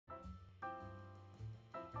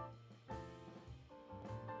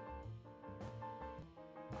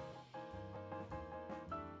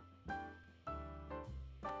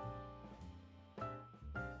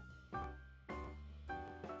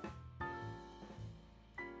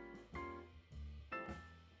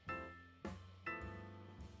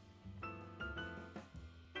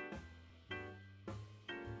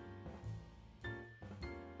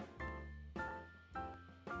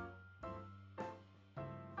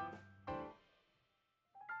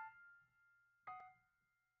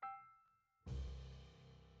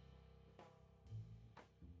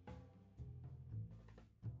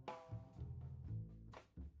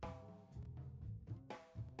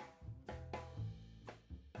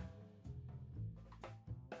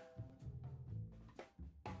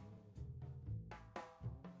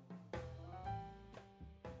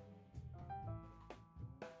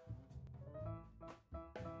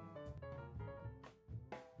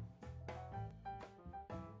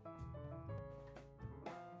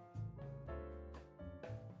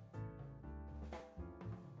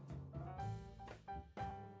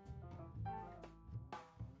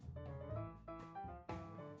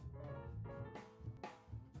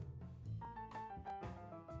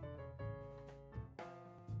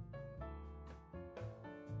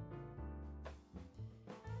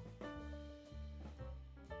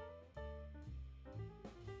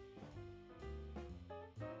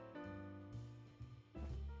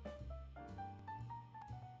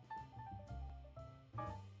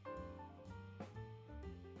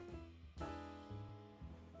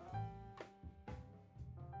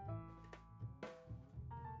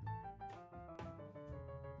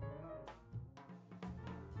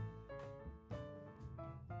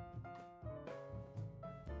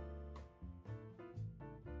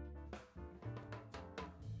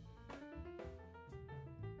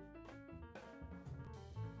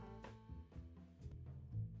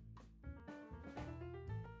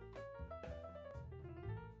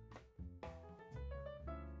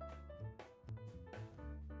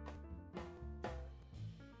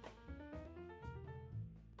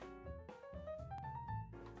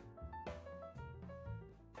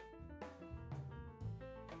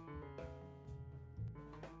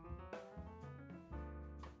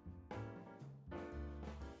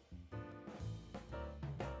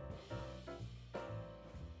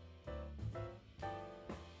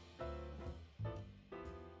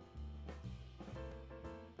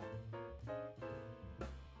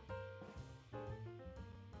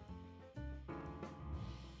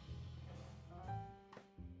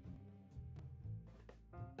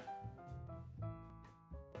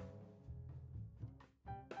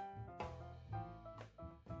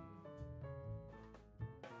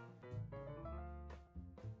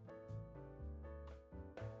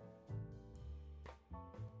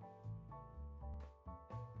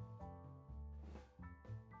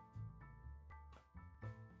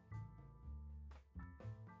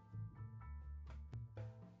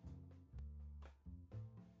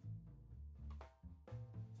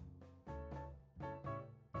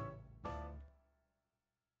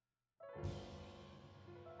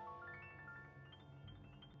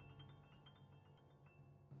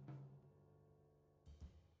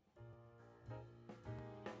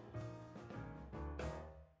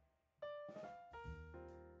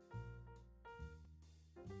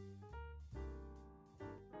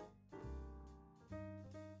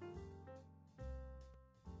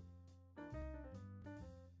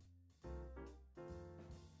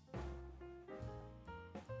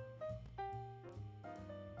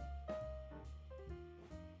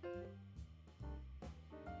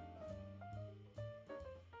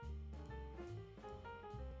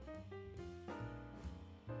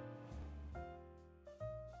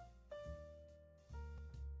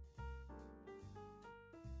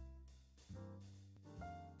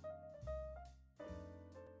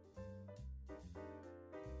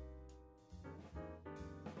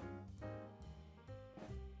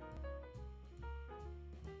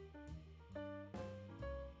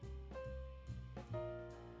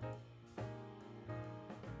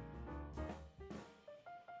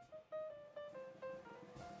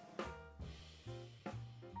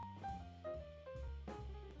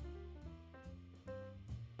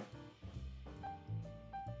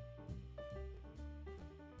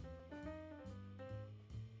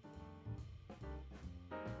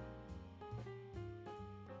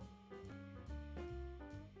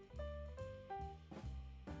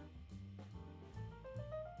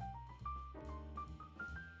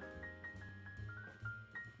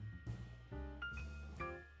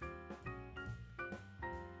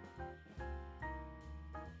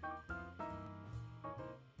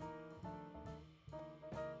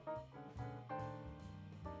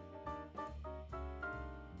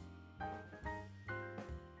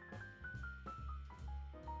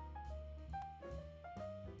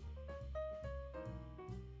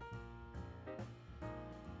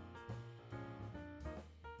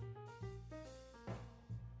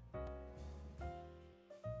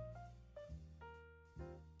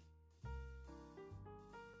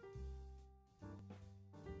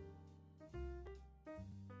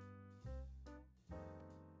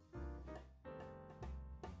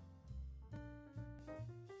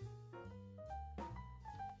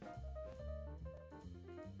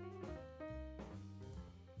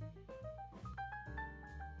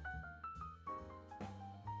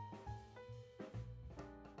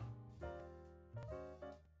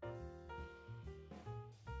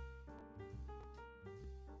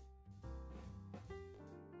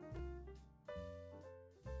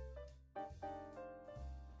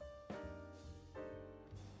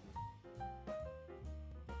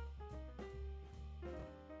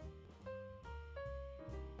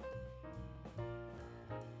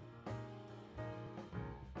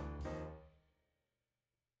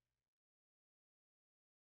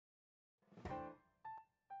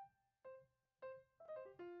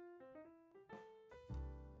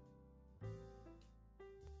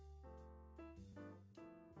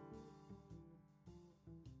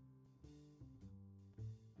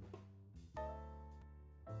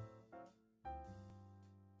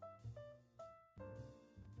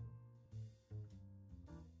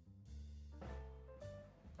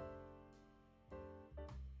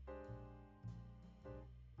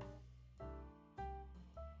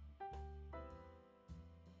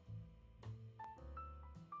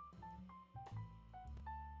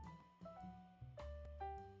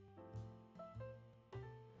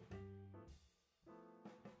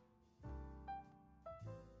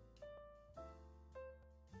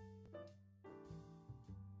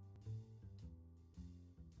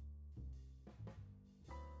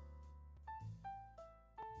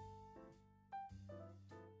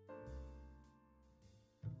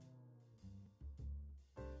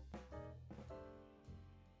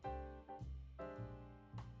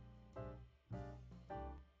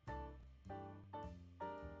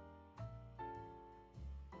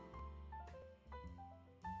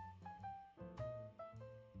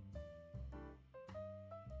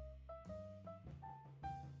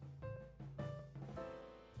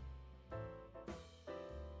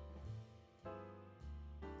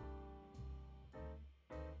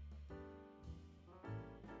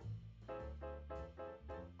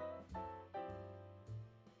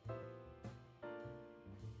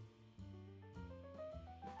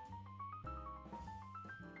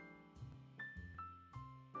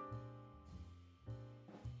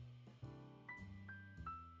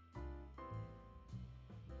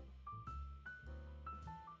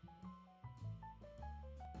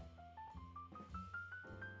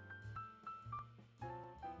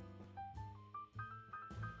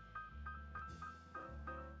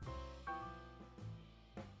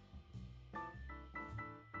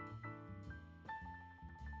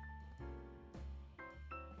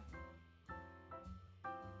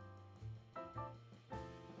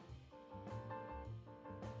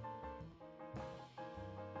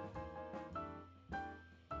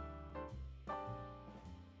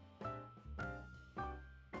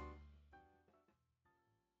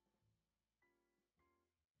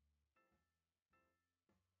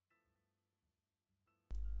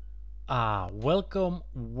Welcome,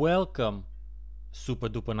 super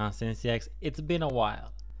duper nonsense X. It's been a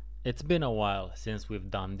while. It's been a while since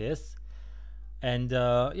we've done this, and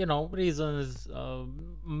reasons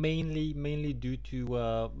mainly due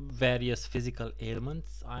to various physical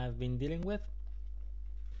ailments I've been dealing with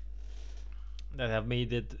that have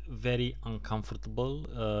made it very uncomfortable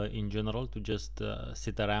in general to just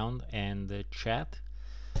sit around and chat.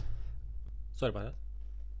 Sorry about that.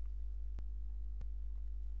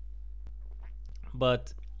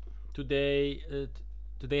 But today,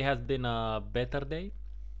 today has been a better day.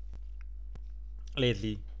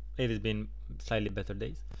 Lately, it's been slightly better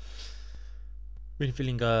days. Been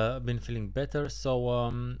feeling better. So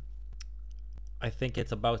I think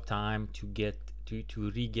it's about time to get to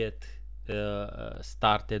re-get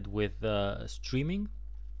started with streaming.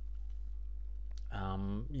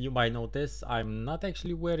 You might notice I'm not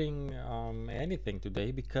actually wearing anything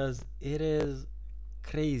today because it is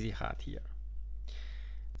crazy hot here.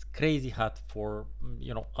 It's crazy hot for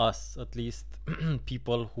us, at least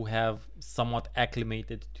people who have somewhat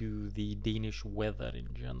acclimated to the Danish weather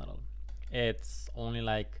in general. It's only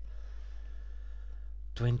like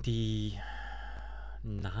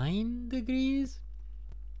 29 degrees.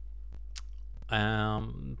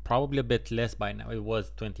 Probably a bit less by now. It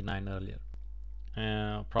was 29 earlier.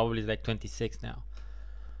 Probably like 26 now.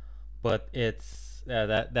 But it's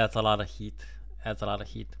that's a lot of heat. That's a lot of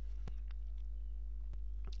heat.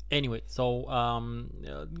 Anyway, so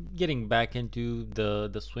getting back into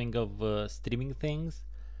the swing of streaming things,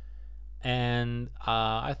 and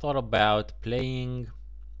I thought about playing,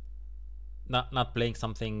 not playing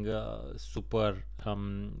something super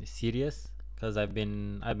serious, because I've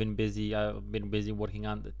been busy. I've been busy working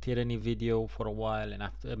on the tyranny video for a while, and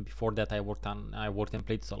after before that I worked and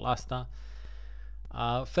played Solasta.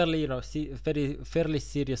 Fairly fairly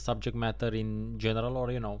serious subject matter in general,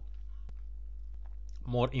 or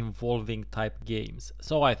more involving type games.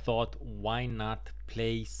 So I thought, why not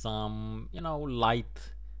play some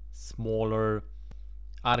light, smaller,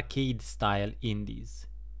 arcade style indies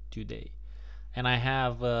today? And I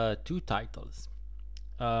have two titles.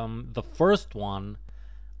 The first one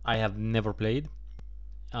I have never played,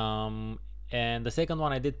 and the second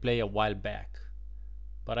one I did play a while back,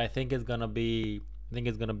 but I think it's gonna be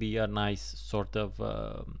a nice sort of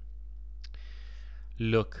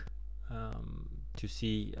look to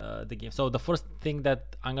see the game. So the first thing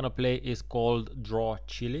that I'm gonna play is called Draw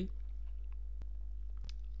Chili.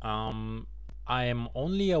 I am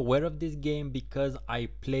only aware of this game because I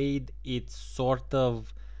played its sort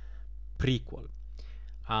of prequel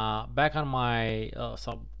back on my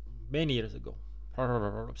many years ago,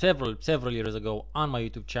 several years ago, on my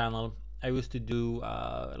YouTube channel. I used to do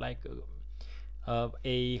a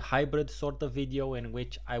hybrid sort of video in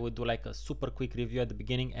which I would do like a super quick review at the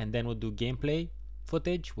beginning and then would do gameplay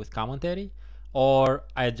footage with commentary, or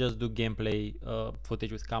I just do gameplay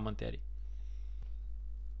footage with commentary.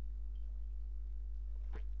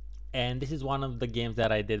 And this is one of the games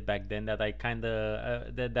that I did back then that I kind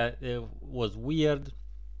of that was weird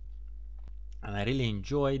and I really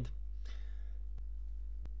enjoyed.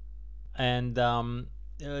 And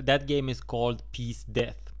that game is called Peace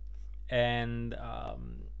Death, and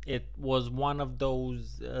it was one of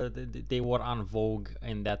those they were on vogue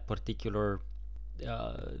in that particular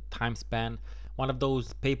time span. One of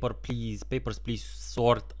those papers please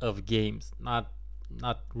sort of games, not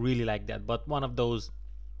really like that, but one of those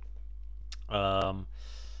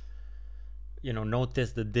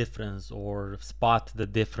notice the difference or spot the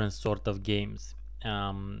difference sort of games.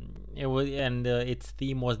 It was, and its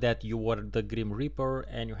theme was that you were the Grim Reaper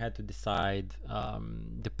and you had to decide,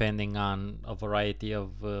 depending on a variety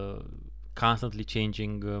of constantly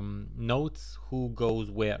changing notes, who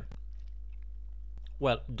goes where.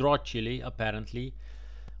 Well, Draw Chili apparently,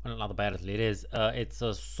 well, not apparently, it is. It's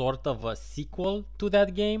a sort of a sequel to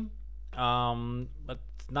that game, but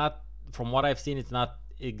it's not. From what I've seen, it's not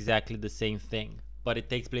exactly the same thing, but it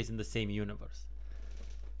takes place in the same universe.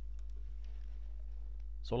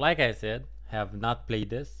 So like I said, have not played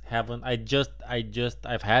this. Haven't I've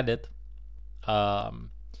had it,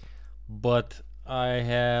 but I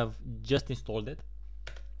have just installed it,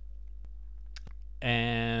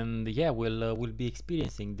 and yeah, we'll be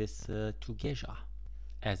experiencing this together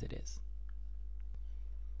as it is.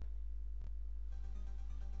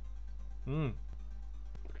 I'm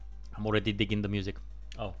already digging the music.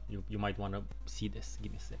 Oh, you might want to see this.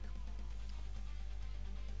 Give me a sec.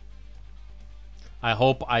 I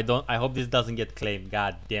hope this doesn't get claimed.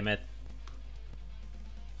 God damn it.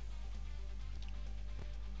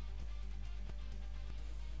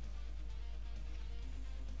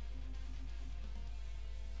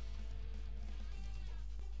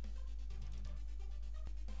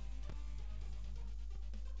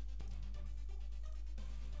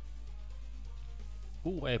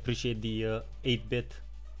 Ooh, I appreciate the 8-bit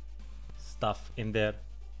stuff in there.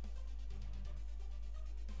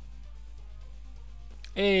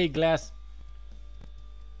 Hey, Glass.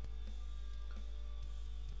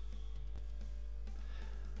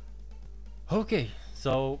 Okay,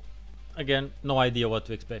 so again, no idea what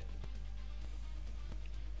to expect.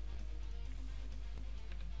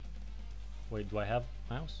 Wait, do I have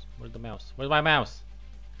mouse? Where's the mouse? Where's my mouse?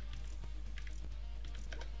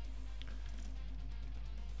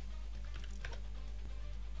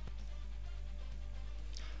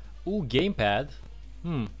 Ooh, gamepad.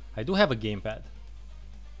 I do have a gamepad.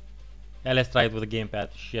 Yeah, let's try it with a gamepad.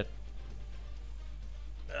 Shit.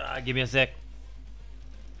 Give me a sec.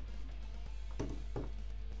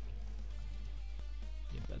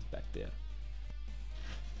 Gamepad's back there.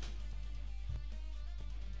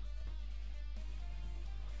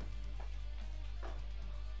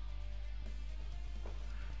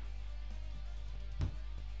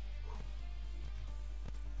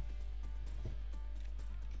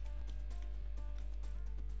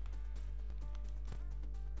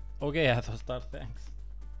 Okay, I have to start. Thanks.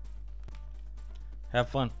 Have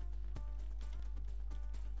fun.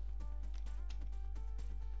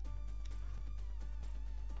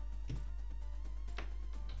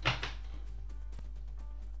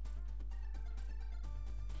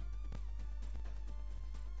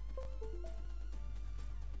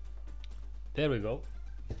 There we go.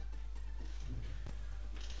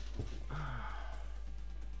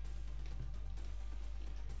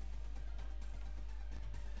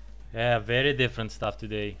 Yeah, very different stuff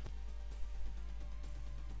today.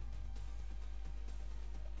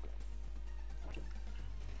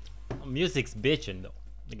 Music's bitchin' though,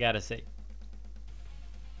 I gotta say.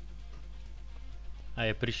 I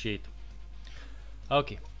appreciate.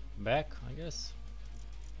 Okay, back, I guess.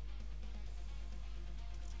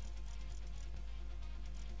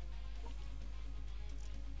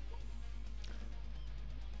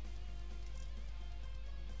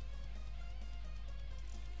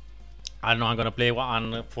 I don't know, I'm gonna play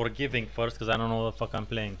on Forgiving first because I don't know what the fuck I'm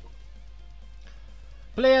playing.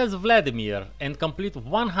 Play as Vladimir and complete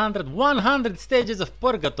 100 stages of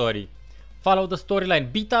Purgatory. Follow the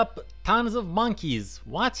storyline, beat up tons of monkeys.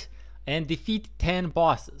 What? And defeat 10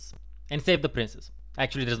 bosses. And save the princess.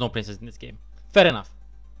 Actually, there's no princess in this game. Fair enough.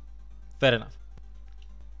 Fair enough.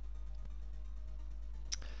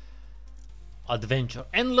 Adventure.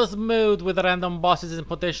 Endless mode with random bosses and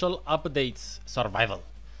potential updates. Survival.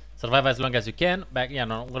 Survive as long as you can. Back, yeah,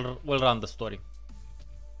 no, we'll run the story.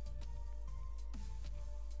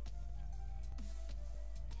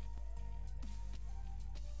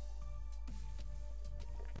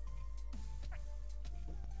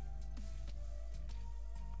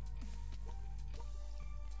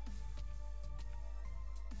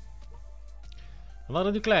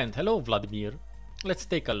 Another new client. Hello, Vladimir. Let's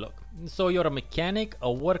take a look. So you're a mechanic,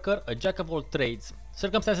 a worker, a jack of all trades.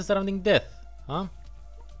 Circumstances surrounding death, huh?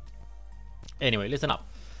 Anyway, listen up.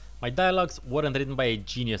 My dialogues weren't written by a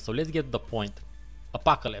genius, so let's get to the point.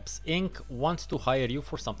 Apocalypse Inc. wants to hire you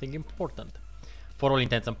for something important. For all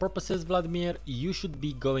intents and purposes, Vladimir, you should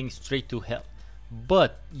be going straight to hell.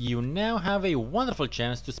 But you now have a wonderful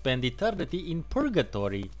chance to spend eternity in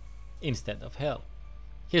purgatory instead of hell.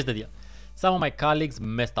 Here's the deal. Some of my colleagues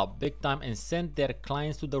messed up big time and sent their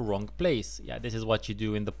clients to the wrong place. Yeah, this is what you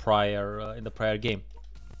do in the prior game.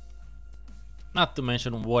 Not to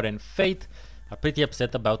mention War and Fate are pretty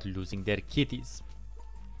upset about losing their kitties.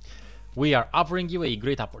 We are offering you a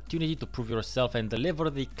great opportunity to prove yourself and deliver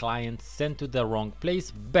the client sent to the wrong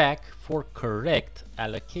place back for correct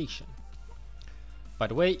allocation. By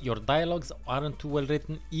the way, your dialogues aren't too well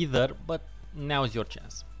written either, but now's your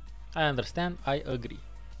chance. I understand, I agree.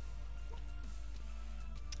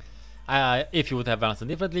 If you would have answered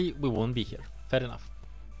differently, we won't be here. Fair enough.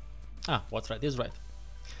 Ah, what's right is right.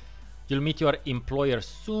 You'll meet your employer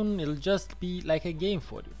soon. It'll just be like a game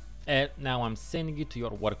for you. And now I'm sending you to your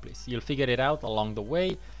workplace. You'll figure it out along the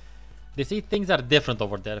way. They say things are different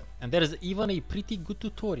over there. And there is even a pretty good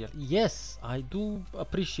tutorial. Yes, I do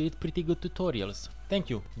appreciate pretty good tutorials. Thank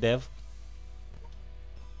you, Dev.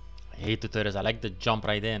 I hate tutorials. I like to jump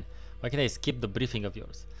right in. Why can't I skip the briefing of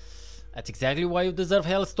yours? That's exactly why you deserve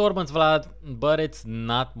Hell's Torments, Vlad. But it's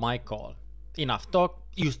not my call. Enough talk.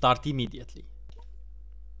 You start immediately.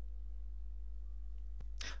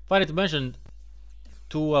 Funny to mention,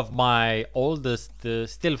 two of my oldest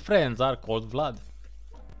still friends are called Vlad.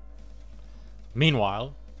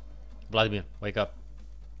 Meanwhile, Vladimir, wake up.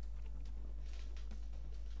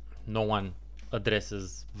 No one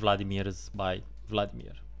addresses Vladimirs by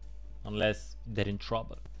Vladimir unless they're in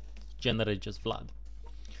trouble. It's generally just Vlad.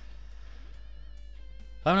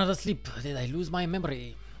 I'm not asleep. Did I lose my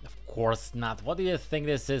memory? Of course not. What do you think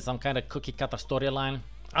this is? Some kind of cookie cutter storyline?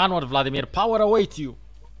 Onward, Vladimir. Power awaits you.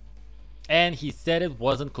 And he said it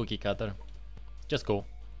wasn't cookie cutter. Just go.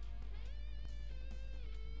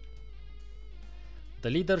 The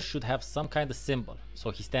leader should have some kind of symbol,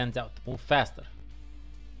 so he stands out. Move faster.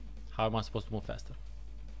 How am I supposed to move faster?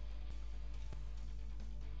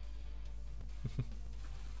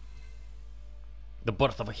 The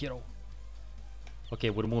birth of a hero. Okay,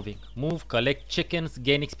 we're moving. Move, collect chickens,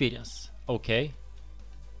 gain experience. Okay.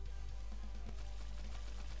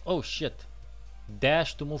 Oh shit.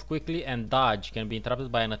 Dash to move quickly and dodge can be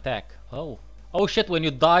interrupted by an attack. Oh. Oh shit, when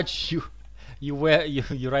you dodge you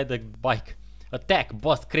ride a bike. Attack,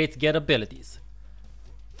 boss crates, get abilities.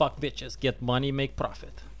 Fuck bitches, get money, make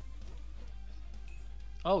profit.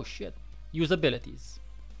 Oh shit. Use abilities.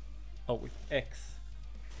 Oh, with X.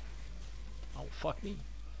 Oh, fuck me.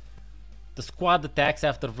 The squad attacks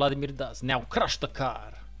after Vladimir does. Now crush the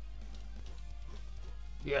car.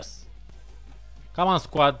 Yes. Come on,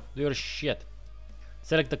 squad. Do your shit.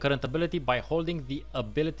 Select the current ability by holding the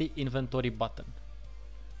ability inventory button.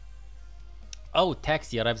 Oh,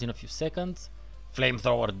 taxi arrives in a few seconds.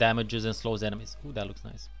 Flamethrower damages and slows enemies. Ooh, that looks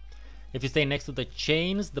nice. If you stay next to the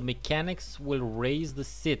chains, the mechanics will raise the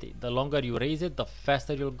city. The longer you raise it, the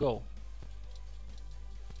faster you'll go.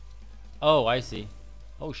 Oh, I see.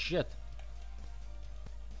 Oh, shit.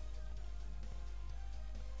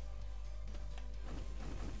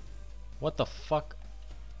 What the fuck?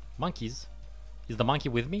 Monkeys? Is the monkey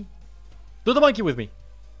with me? Do the monkey with me!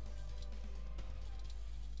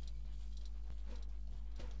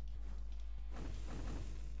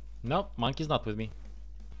 Nope, monkey's not with me.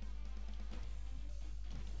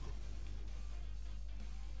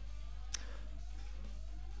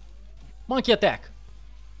 Monkey attack!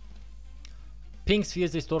 Pink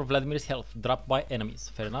spheres restore Vladimir's health, dropped by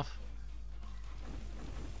enemies. Fair enough.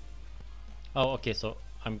 Oh, okay, so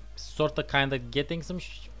I'm sorta kinda getting some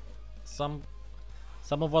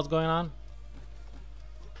of what's going on.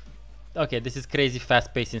 Okay, this is crazy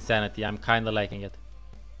fast-paced insanity. I'm kinda liking it.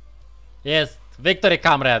 Yes, victory,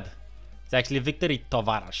 comrade! It's actually victory,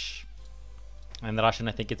 tovarash. In Russian,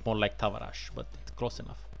 I think it's more like tavarash, but it's close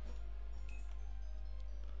enough.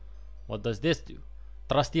 What does this do?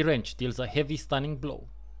 Trusty wrench deals a heavy stunning blow.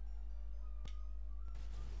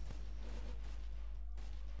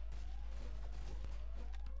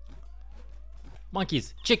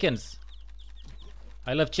 Monkeys, chickens.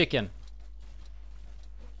 I love chicken.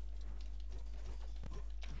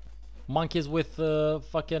 Monkeys with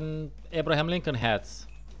fucking Abraham Lincoln hats.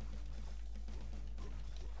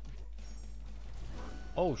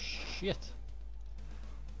 Oh shit.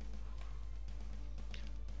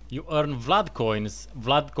 You earn Vlad coins.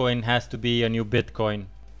 Vlad coin has to be a new Bitcoin.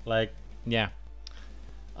 Like, yeah.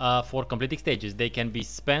 For completing stages, they can be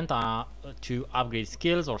spent to upgrade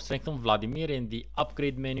skills or strengthen Vladimir in the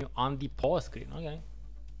upgrade menu on the pause screen. Okay.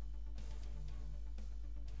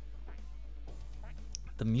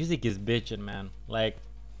 The music is bitchin', man. Like,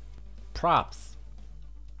 props.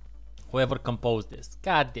 Whoever composed this.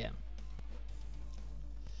 Goddamn.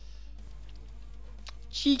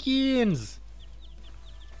 Chickens!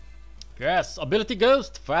 Yes, ability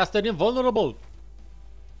ghost, fast and invulnerable.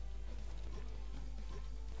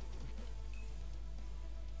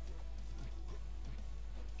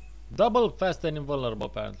 Double fast and invulnerable,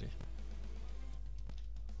 apparently.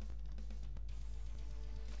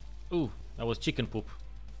 Ooh, that was chicken poop.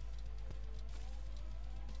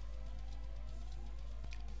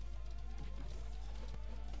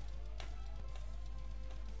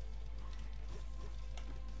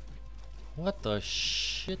 What the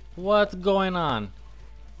shit? What's going on?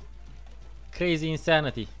 Crazy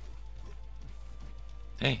insanity.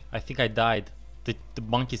 Hey, I think I died. The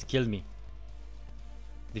monkeys killed me.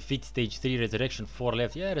 Defeat stage 3 resurrection, 4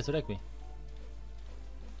 left. Yeah, resurrect me.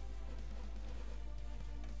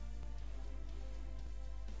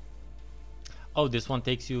 Oh, this one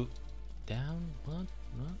takes you down? What?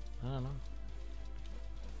 No, I don't know.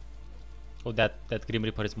 Oh, that Grim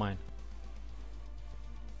Reaper is mine.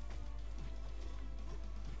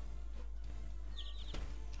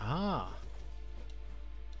 Ah.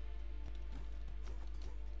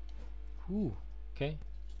 Ooh, okay.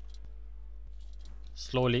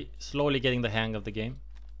 Slowly getting the hang of the game.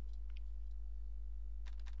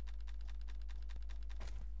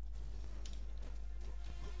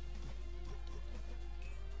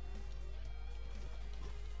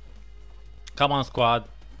 Come on, squad.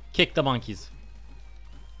 Kick the monkeys.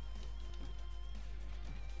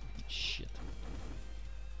 Shit.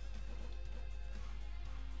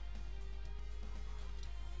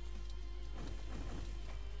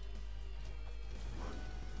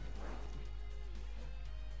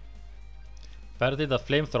 Apparently the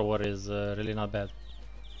flamethrower is really not bad.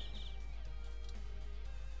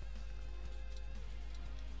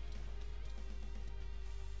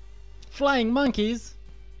 Flying monkeys.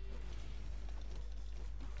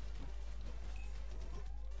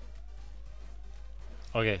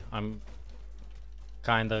 Okay, I'm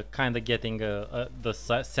kinda getting the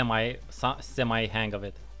semi hang of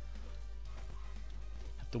it.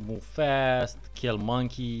 Have to move fast, kill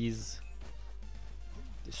monkeys,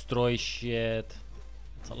 destroy shit.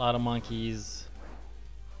 It's a lot of monkeys.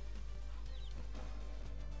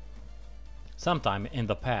 Sometime in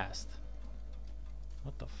the past.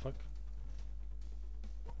 What the fuck?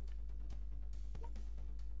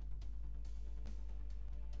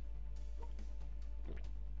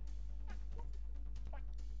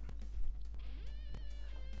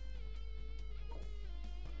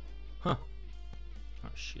 Huh. Oh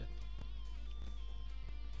shit.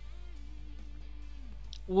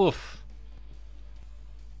 Woof.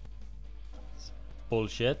 It's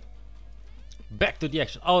bullshit. Back to the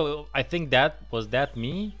action. Oh, I think was that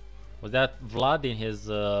me? Was that Vlad in his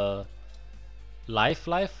life?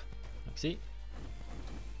 Let's see.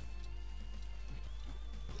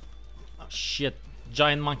 Oh shit.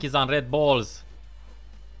 Giant monkeys on red balls.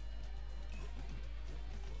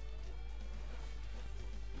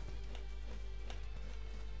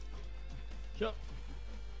 Yep.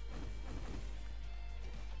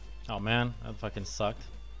 Oh man, that fucking sucked.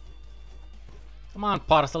 Come on,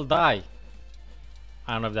 parcel, die.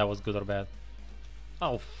 I don't know if that was good or bad.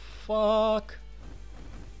 Oh fuck.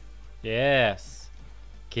 Yes.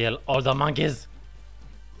 Kill all the monkeys.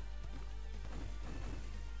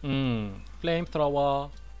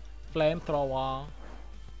 Flamethrower. Flamethrower.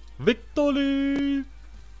 Victory.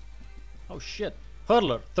 Oh shit.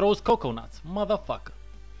 Hurler throws coconuts. Motherfucker.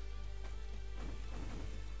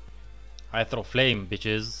 I throw flame,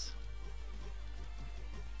 bitches.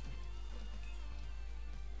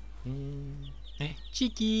 Hey,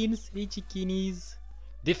 chickens. Hey, chickenies.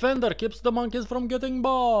 Defender keeps the monkeys from getting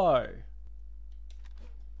by.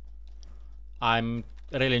 I'm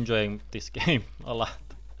really enjoying this game a lot.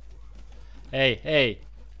 Hey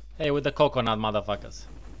with the coconut, motherfuckers.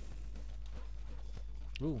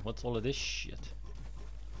 Ooh, what's all of this shit?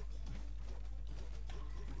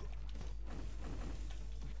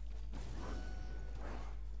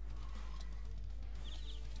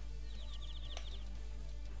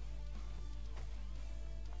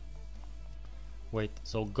 Wait,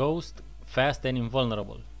 so ghost, fast and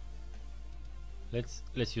invulnerable.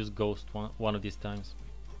 Let's use ghost one of these times.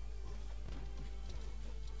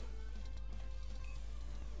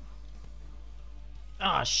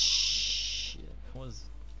 Ah shit. Was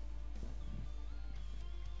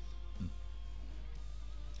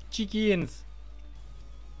chickens.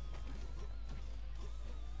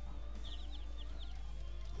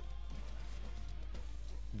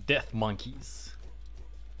 Death monkeys.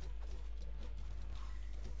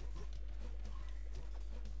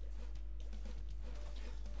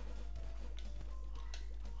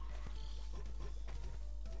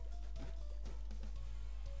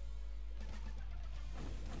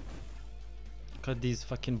 Look at these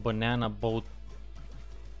fucking banana boat.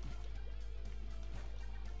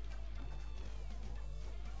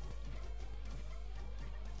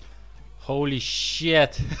 Holy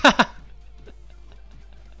shit.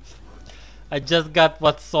 I just got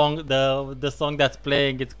what song, the song that's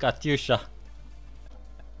playing, it's Katyusha.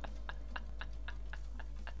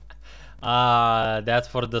 Ah, that's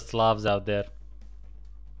for the Slavs out there.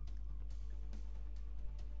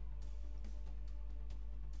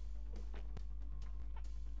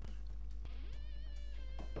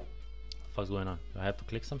 What's going on? Do I have to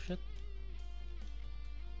click some shit?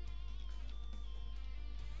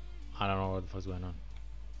 I don't know what the fuck's going on.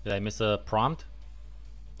 Did I miss a prompt?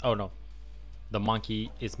 Oh no. The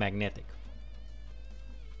monkey is magnetic.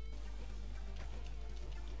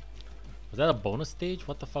 Was that a bonus stage?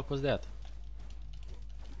 What the fuck was that?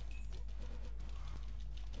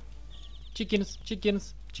 Chickens,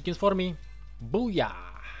 chickens, chickens for me. Booyah!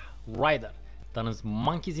 Rider turns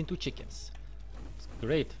monkeys into chickens. It's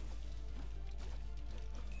great.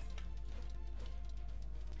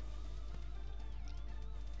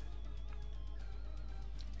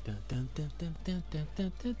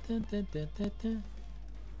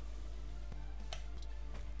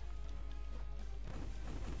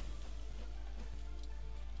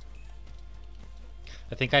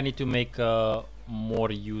 I think I need to make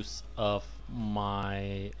more use of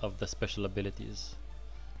the special abilities.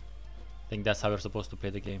 I think that's how you're supposed to play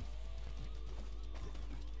the game.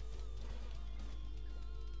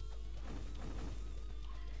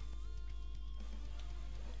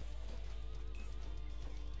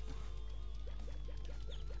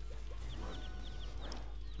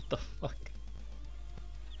 the fuck?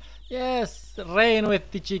 Yes, rain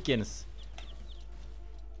with the chickens.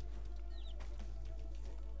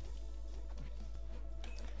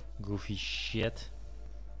 Goofy shit.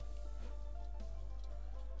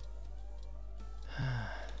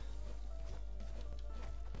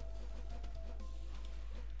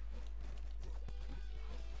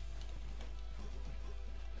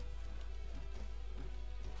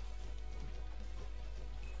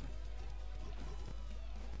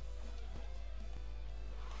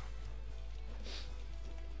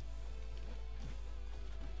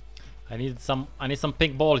 I need some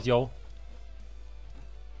pink balls, yo.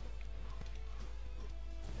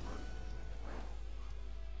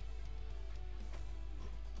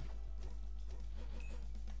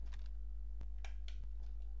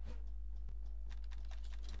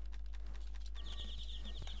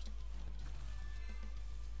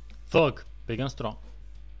 Thug, big and strong.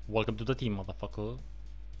 Welcome to the team, motherfucker.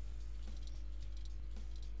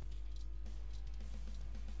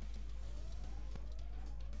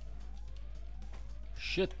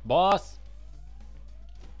 Shit, boss.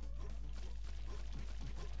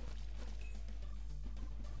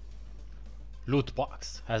 Loot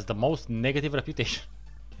box has the most negative reputation.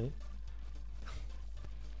 Okay.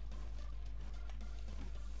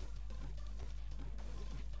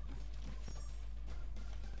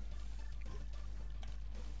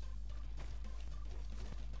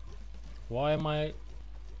 Why am I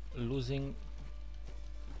losing?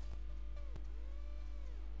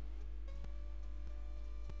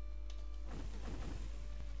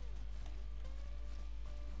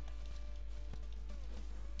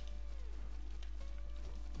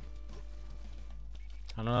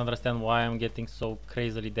 I don't understand why I'm getting so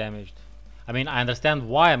crazily damaged. I mean, I understand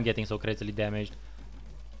why I'm getting so crazily damaged.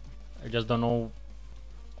 I just don't know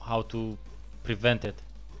how to prevent it.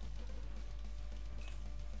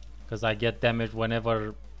 Because I get damaged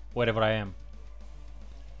wherever I am.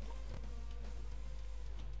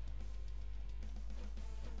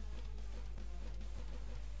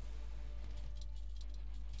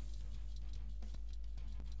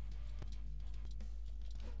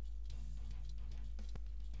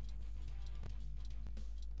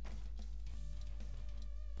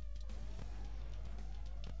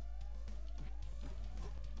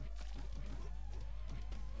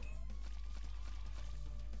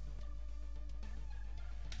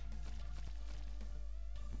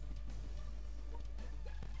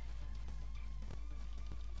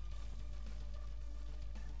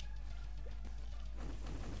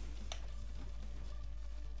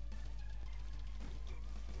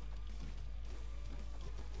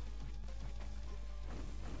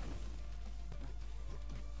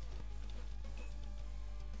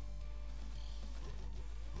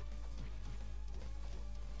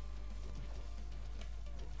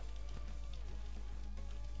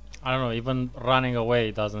 I don't know, even running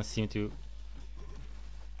away doesn't seem to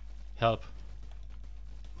help.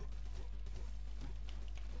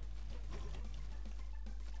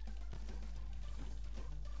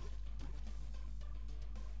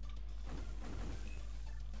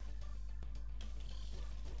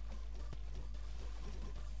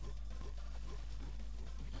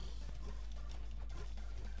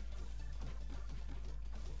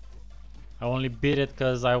 I only beat it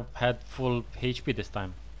because I had full HP this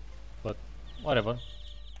time. But whatever.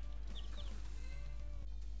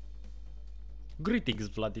 Greetings,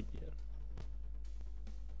 Vladimir.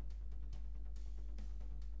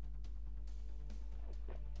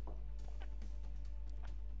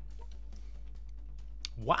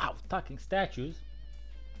 Wow, talking statues.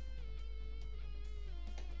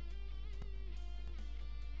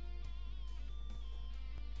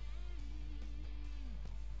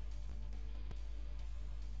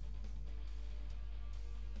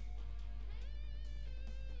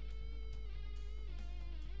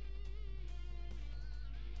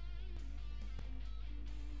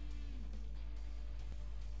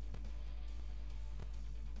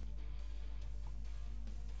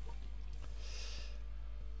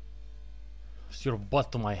 Your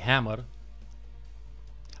butt to my hammer.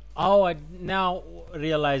 Oh, I now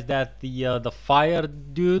realize that the fire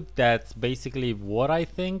dude, that's basically what I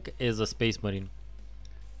think is a space marine.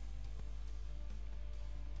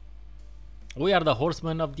 We are the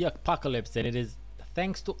horsemen of the apocalypse, and it is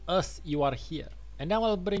thanks to us you are here. And now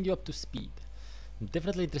I'll bring you up to speed. I'm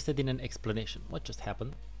definitely interested in an explanation. What just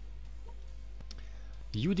happened?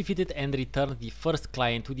 You defeated and returned the first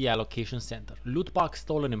client to the allocation center. Lootbox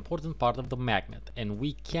stole an important part of the magnet, and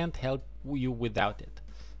we can't help you without it.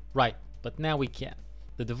 Right, but now we can.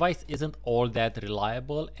 The device isn't all that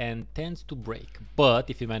reliable and tends to break, but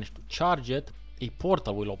if you manage to charge it, a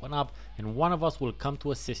portal will open up and one of us will come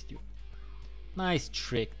to assist you. Nice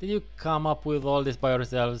trick. Did you come up with all this by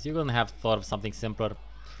yourselves? You couldn't have thought of something simpler.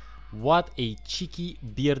 What a cheeky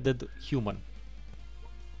bearded human.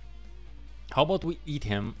 How about we eat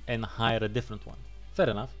him and hire a different one? Fair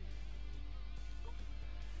enough.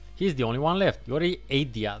 He's the only one left. You already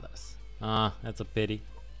ate the others. Ah, that's a pity.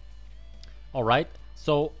 Alright,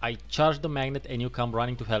 so I charge the magnet and you come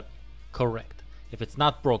running to help. Correct. If it's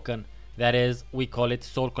not broken, that is, we call it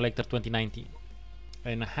Soul Collector 2019.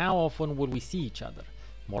 And how often would we see each other?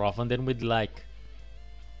 More often than we'd like.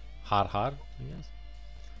 Har har, I guess.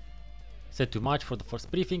 Said too much for the first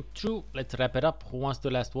briefing. True, let's wrap it up. Who wants the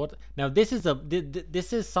last word? Now this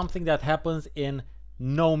is something that happens in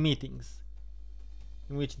no meetings,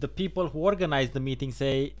 in which the people who organize the meeting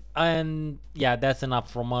say, and yeah, that's enough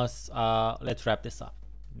from us, let's wrap this up.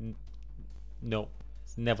 No,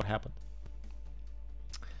 it's never happened.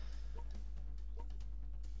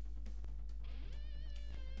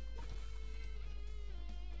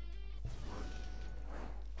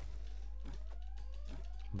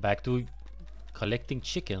 Back to collecting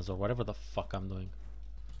chickens or whatever the fuck I'm doing.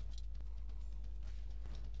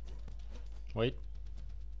 Wait.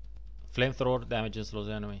 Flamethrower damages slows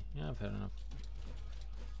the enemy. Yeah, fair enough.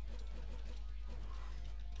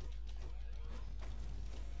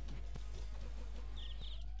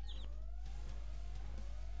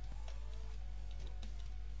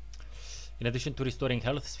 In addition to restoring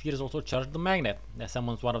health, spheres also charge the magnet. That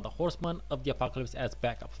summons one of the horsemen of the apocalypse as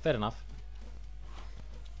backup. Fair enough.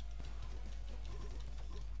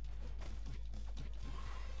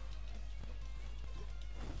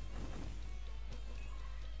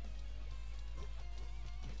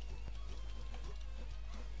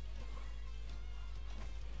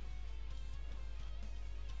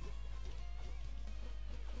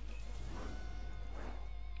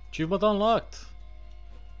 Achievement unlocked.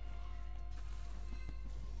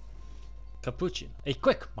 Capuchin. Hey,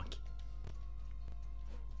 quick, monkey.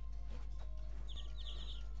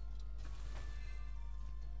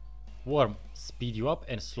 Worm. Speed you up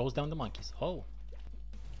and slows down the monkeys. Oh.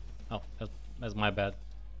 Oh, that's my bad.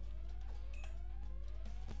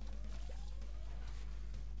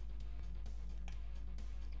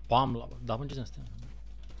 Bomb lover. Damages and stamina.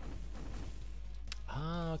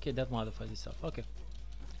 Ah, okay, that modifies itself. Okay.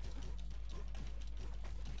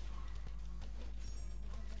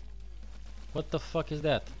 What the fuck is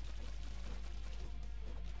that?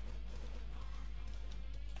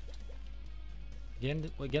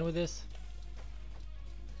 Again with this?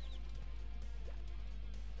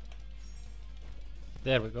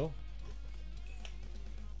 There we go.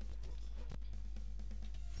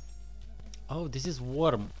 Oh, this is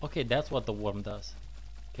worm. Okay, that's what the worm does.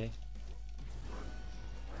 Okay.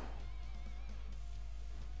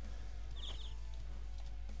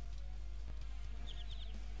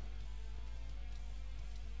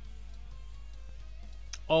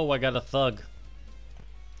 Oh, I got a thug.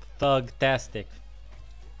 Thug-tastic.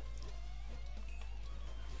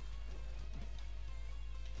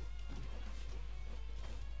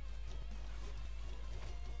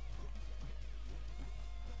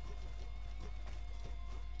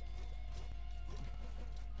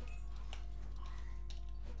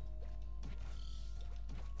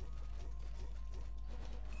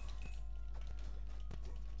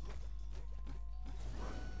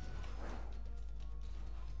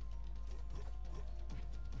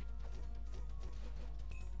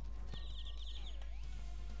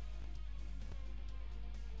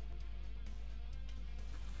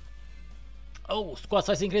 Oh, squad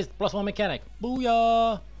size increased, +1 mechanic.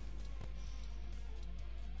 Booyah!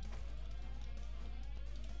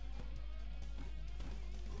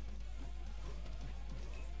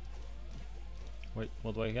 Wait,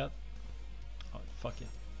 what do I get? Oh, fuck yeah.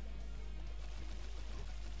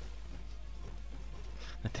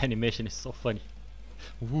 That animation is so funny.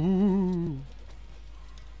 Woo!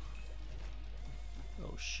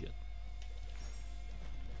 Oh shit.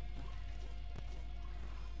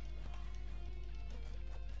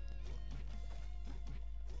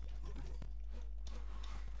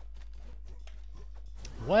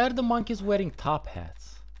 Why are the monkeys wearing top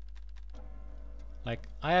hats? Like,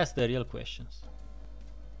 I asked the real questions.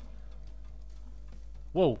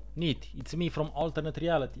 Whoa, neat. It's me from alternate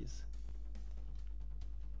realities.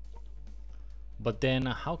 But then,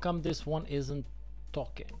 how come this one isn't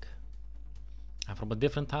talking? I'm from a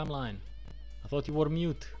different timeline. I thought you were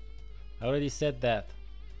mute. I already said that.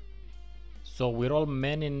 So we're all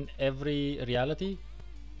men in every reality?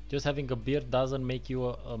 Just having a beard doesn't make you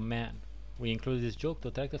a man. We included this joke to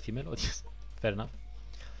attract a female audience. Fair enough.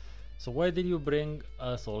 So why did you bring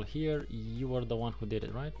us all here? You were the one who did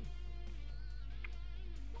it, right?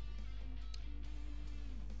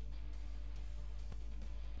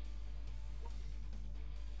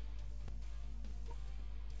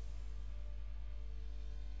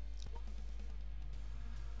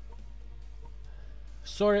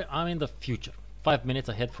 Sorry, I'm in the future. 5 minutes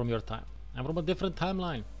ahead from your time. I'm from a different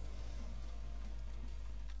timeline.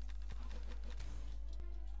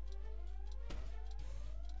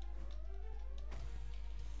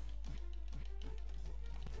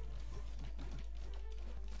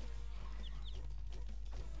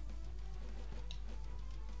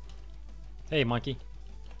 Hey, monkey.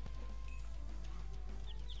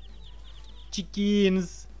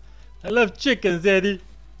 Chickens. I love chickens, Eddie.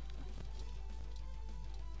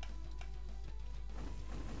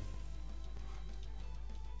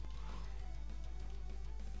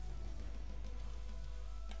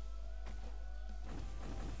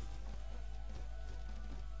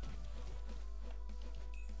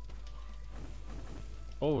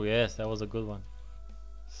 Oh yes, that was a good one.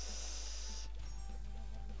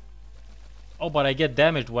 Oh, but I get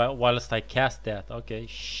damaged whilst I cast that. Okay,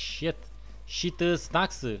 shit. Shit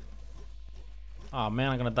snacks. Oh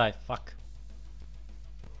man, I'm gonna die. Fuck.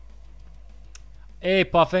 Hey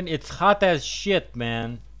Puffin, it's hot as shit,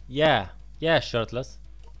 man. Yeah, yeah, shirtless.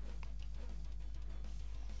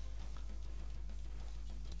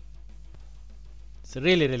 It's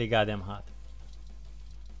really, really goddamn hot.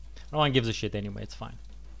 No one gives a shit anyway, it's fine.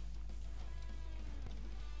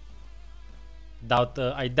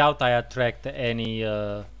 I doubt I attract any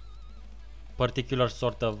particular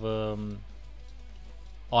sort of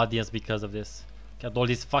audience because of this. Got all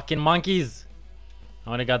these fucking monkeys.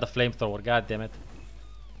 I only got the flamethrower, god damn it.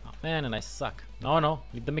 Oh man, and I suck. No,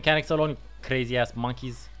 leave the mechanics alone, you crazy ass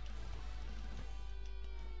monkeys.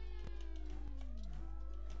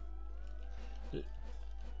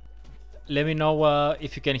 Let me know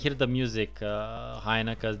if you can hear the music,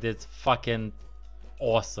 Heine, cause it's fucking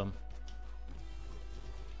awesome.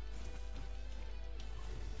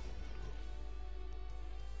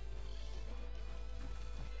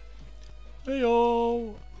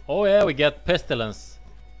 Heyo! Oh yeah, we get pestilence.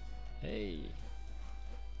 Hey.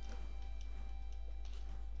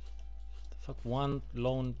 The fuck, one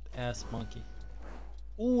lone ass monkey.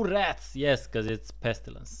 Ooh, rats! Yes, cause it's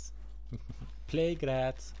pestilence. Plague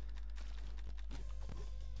rats.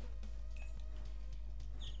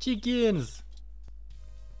 Chickens!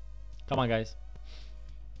 Come on, guys.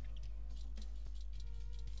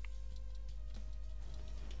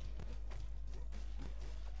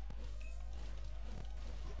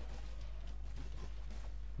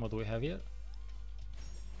 What do we have here?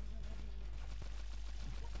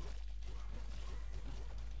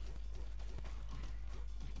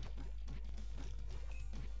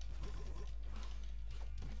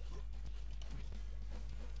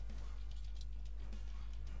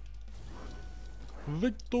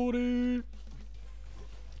 Victory!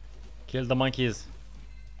 Kill the monkeys.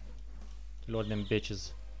 Kill all them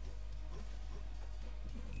bitches.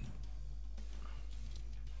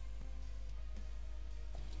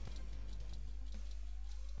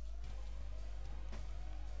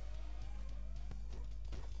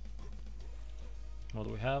 What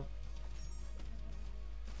do we have?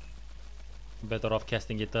 Better off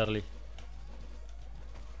casting it early.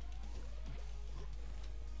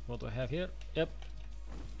 What do I have here? Yep.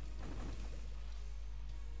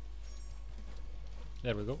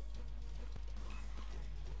 There we go.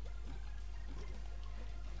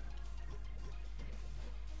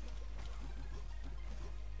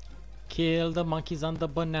 Kill the monkeys on the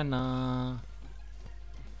banana.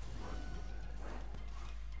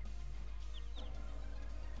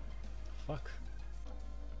 Fuck.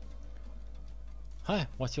 Hi,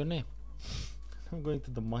 what's your name? I'm going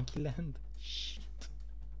to the monkey land. Shit.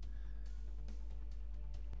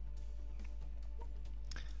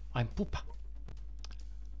 I'm Poopa.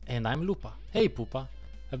 And I'm Lupa. Hey Poopa.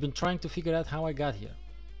 I've been trying to figure out how I got here.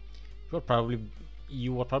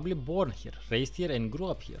 You were probably born here, raised here, and grew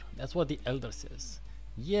up here. That's what the elder says.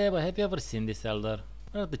 Yeah, but have you ever seen this elder?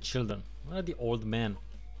 Where are the children? Where are the old men?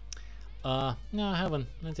 No, I haven't.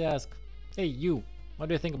 Let's ask. Hey, you. What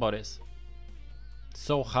do you think about this?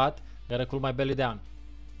 So hot, gotta cool my belly down.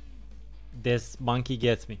 This monkey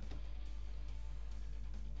gets me.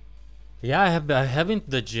 Yeah, I have been to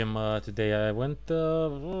the gym today. I went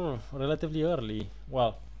relatively early.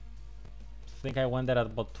 Well, I think I went there at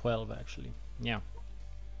about 12 actually. Yeah.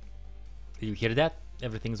 Did you hear that?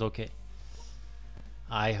 Everything's okay.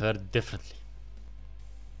 I heard differently.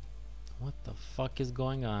 What the fuck is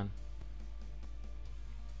going on?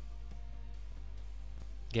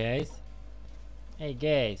 Guys. Hey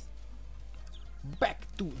guys. Back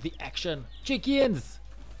to the action. Chickens!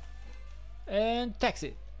 And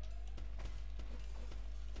taxi.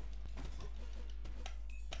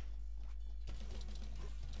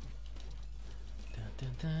 Dun, dun,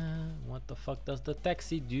 dun. What the fuck does the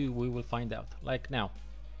taxi do? We will find out. Like now.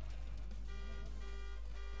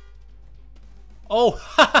 Oh!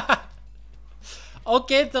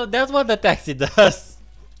 Okay, so that's what the taxi does.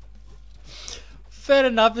 Fair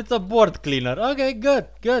enough, it's a board cleaner. Okay, good,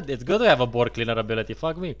 good. It's good to have a board cleaner ability.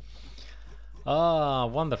 Fuck me. Ah,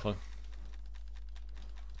 wonderful.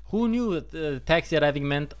 Who knew taxi arriving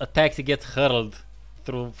meant a taxi gets hurled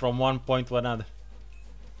through from one point to another?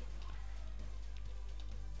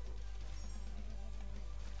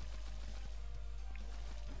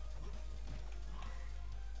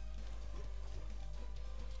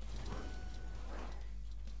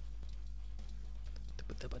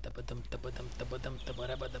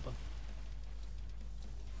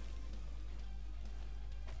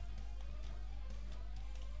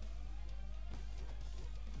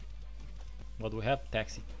 What do we have?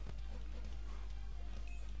 Taxi.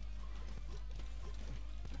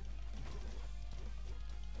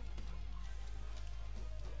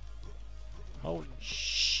 Holy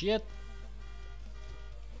shit.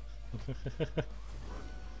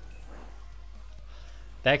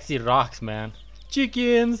 Taxi rocks, man.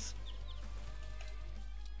 Chickens.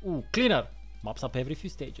 Ooh, cleaner. Mops up every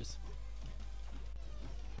few stages.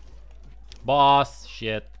 Boss.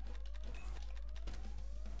 Shit.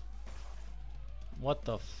 What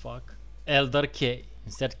the fuck? Elder K.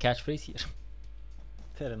 Instead catchphrase here.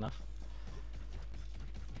 Fair enough.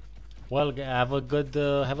 Well, have a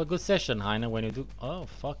good session, Heine. When you do, oh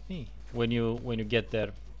fuck me. When you get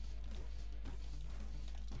there.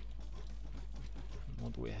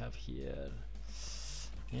 What do we have here?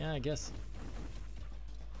 Yeah, I guess.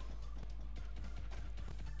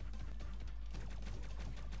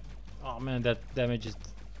 Oh man, that damage is.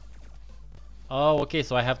 Oh, okay.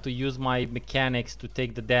 So I have to use my mechanics to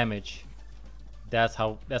take the damage. That's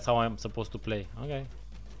how I'm supposed to play. Okay.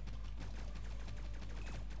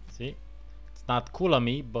 See, it's not cool on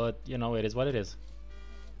me, but you know, it is what it is.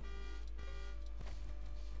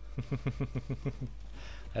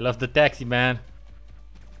 I love the taxi, man.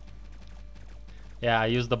 Yeah, I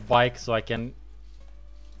use the bike so I can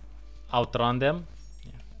outrun them.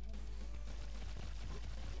 Yeah.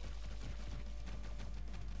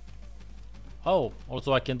 Oh,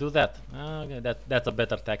 also I can do that. Okay, that's a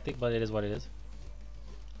better tactic, but it is what it is.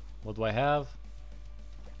 What do I have?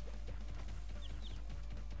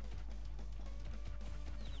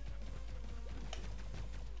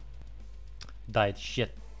 Died.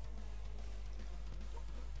 Shit.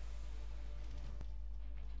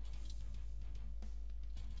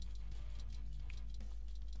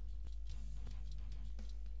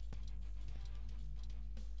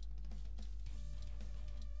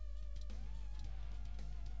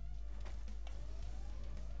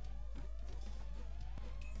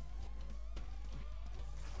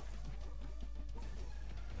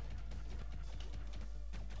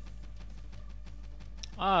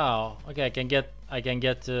 Oh, okay. I can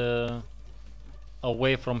get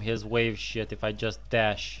away from his wave shit if I just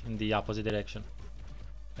dash in the opposite direction,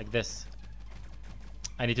 like this.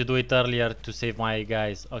 I need to do it earlier to save my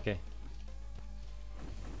guys. Okay.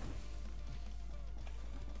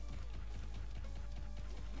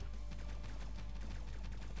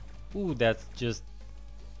 Ooh, that's just.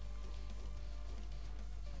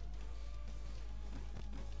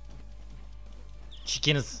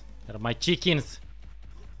 Chickens. They're my chickens.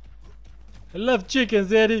 I love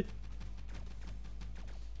chickens, Eddie.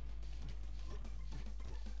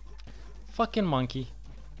 Fucking monkey.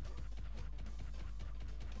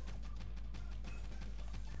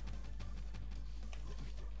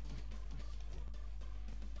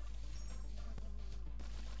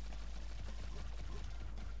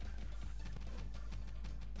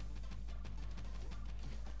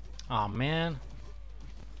 Oh man.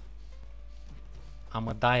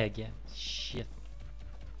 I'ma die again. Shit.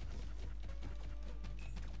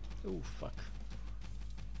 Oh fuck.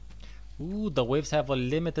 Ooh, the waves have a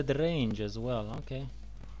limited range as well. Okay.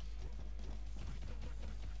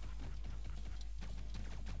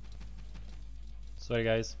 Sorry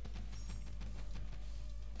guys.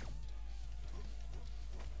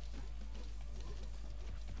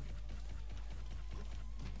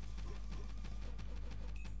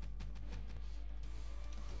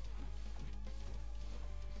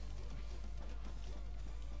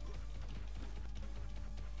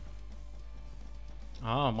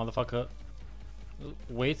 Oh, motherfucker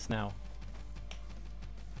waits now.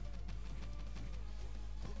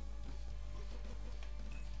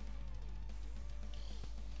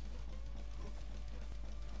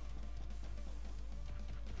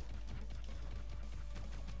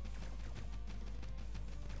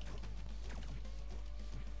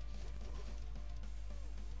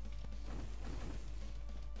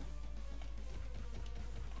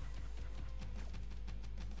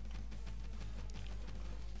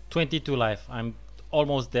 22 life. I'm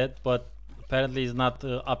almost dead, but apparently it's not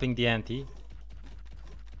upping the ante.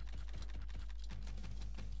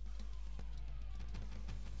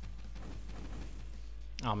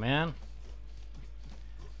 Oh man.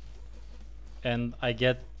 And I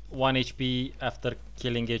get 1 HP after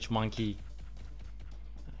killing each monkey.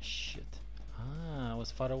 Ah, shit. Ah, I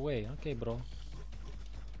was far away. Okay, bro.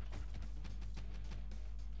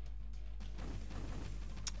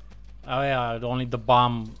 Oh yeah, only the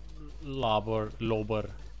bomb lober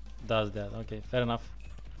does that. Okay, fair enough.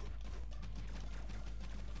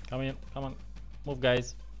 Come in, come on. Move,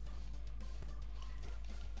 guys.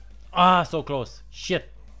 Ah, so close.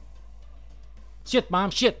 Shit. Shit, mom,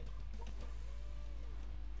 shit.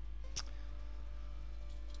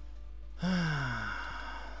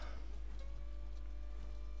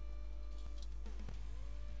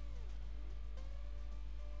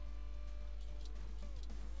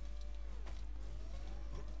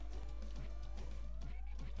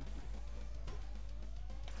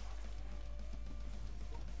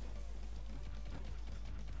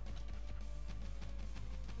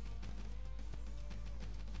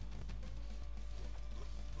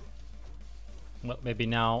 Well, maybe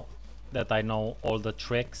now that I know all the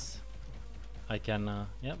tricks, I can,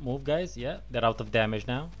 yeah, move, guys. Yeah, they're out of damage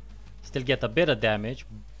now. Still get a bit of damage,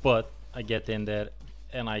 but I get in there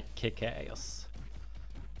and I kick ass.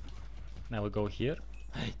 Now we go here.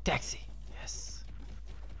 Taxi. Yes.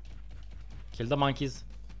 Kill the monkeys.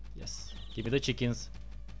 Yes. Give me the chickens.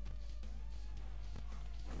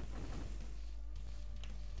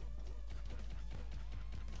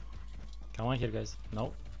 Come on here, guys.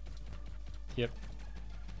 No. Here.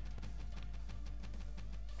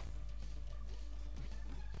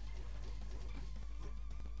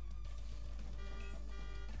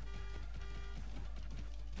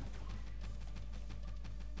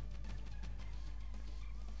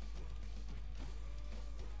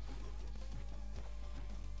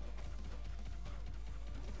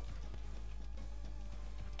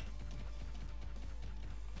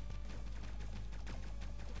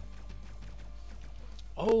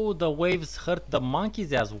 Oh, the waves hurt the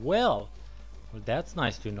monkeys as well. Well, that's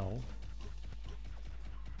nice to know.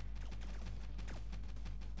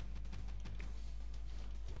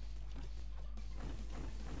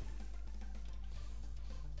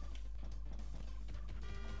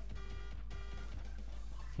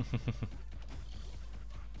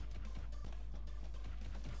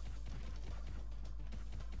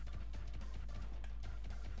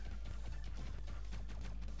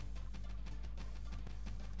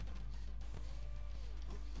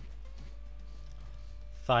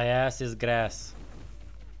 Thy ass is grass.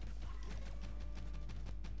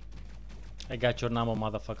 I got your number,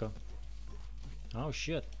 motherfucker. Oh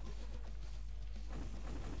shit.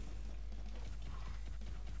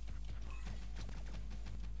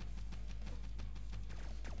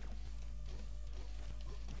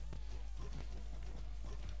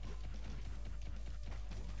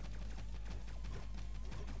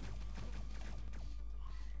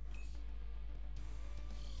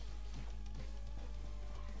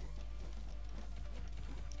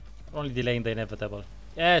 Only delaying the inevitable.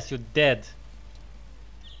 Yes, you're dead.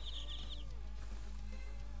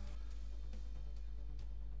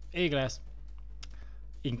 E-glass.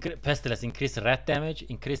 Pestilence, increase rat damage,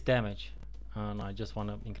 increase damage. Oh no, I just want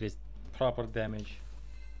to increase proper damage.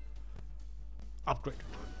 Upgrade.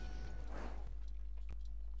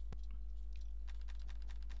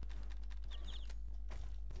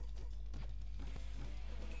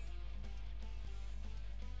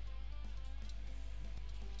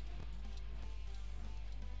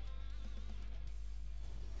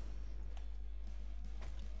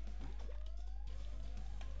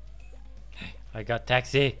 I got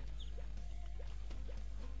taxi.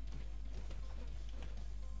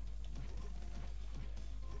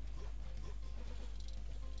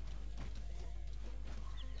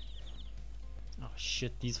 Oh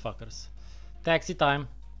shit, these fuckers. Taxi time.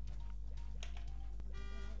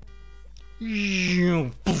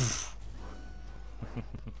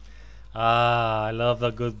 Ah, I love the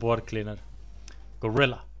good board cleaner.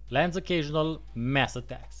 Gorilla. Lands occasional mass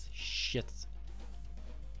attacks. Shit.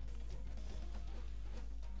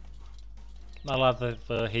 Not a lot of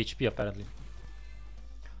HP apparently.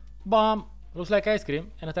 Bomb. Looks like ice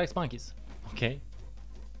cream and attacks monkeys. Okay.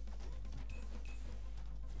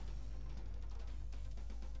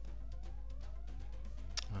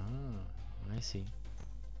 Ah, I see.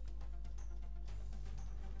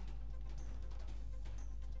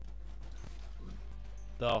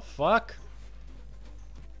 The fuck?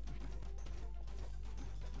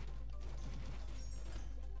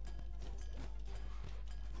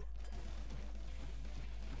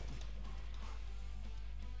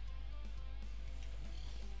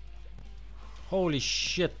 Holy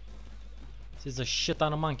shit. This is a shit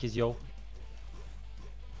ton of monkeys, yo.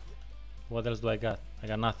 What else do I got? I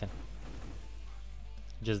got nothing.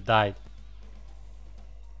 Just died.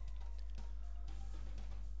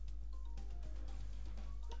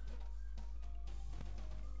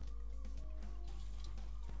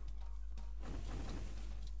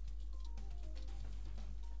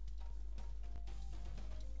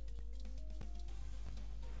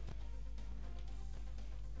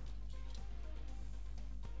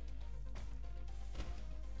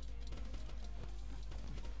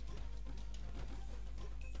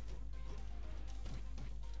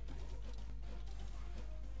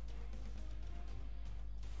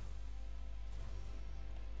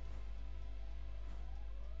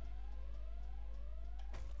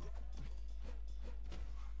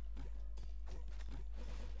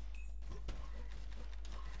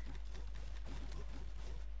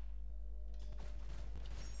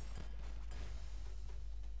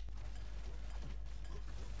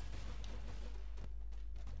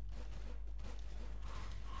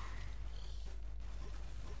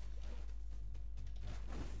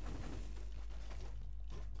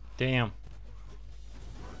 Damn.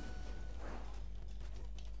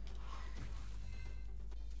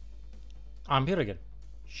 I'm here again.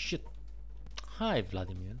 Shit. Hi,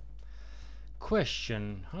 Vladimir.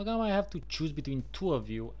 Question. How come I have to choose between two of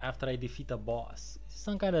you after I defeat a boss? Is this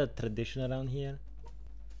some kind of tradition around here?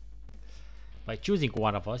 By choosing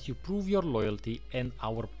one of us, you prove your loyalty and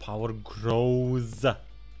our power grows.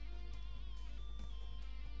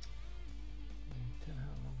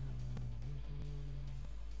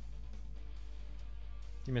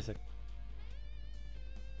 Give me a sec.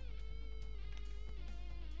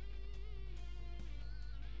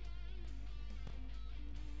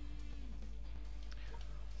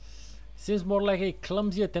 Seems more like a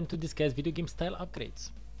clumsy attempt to disguise video game style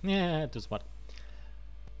upgrades. Yeah, too smart.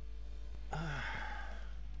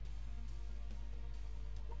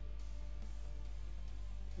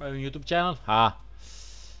 My YouTube channel? Ah.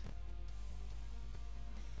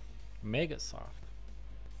 Mega soft.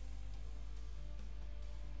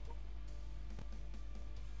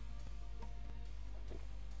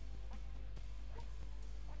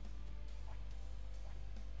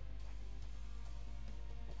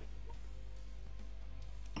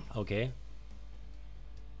 Okay.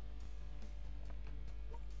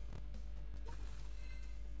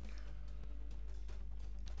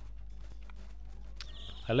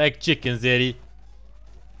 I like chickens, Eddie.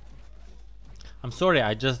 I'm sorry,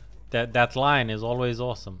 I just that line is always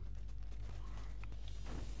awesome.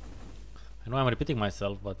 I know I'm repeating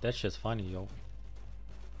myself, but that shit's funny, yo.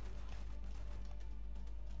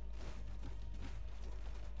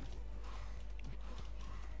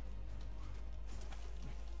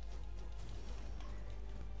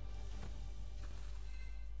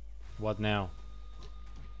 What now?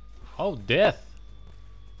 Oh, death.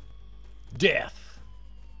 Death.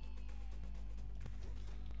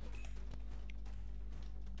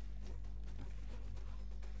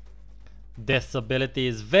 Death's ability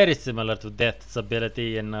is very similar to Death's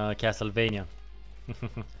ability in Castlevania.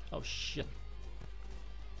 Oh shit.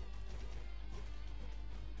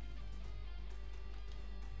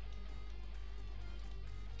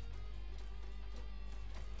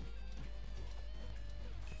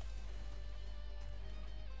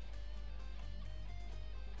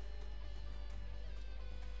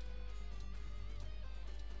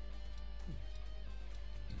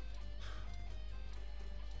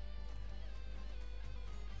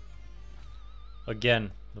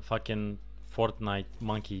 Again, the fucking Fortnite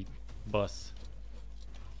monkey bus.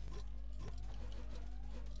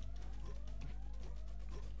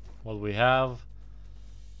 What we have?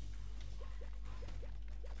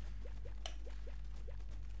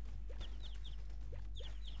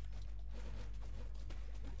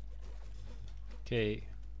 Okay.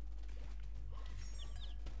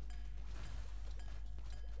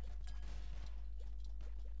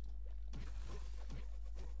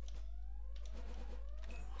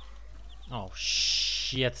 Oh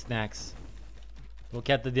shit, snacks. Look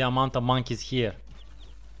at the amount of monkeys here.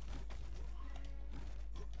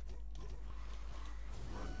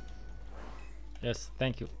 Yes,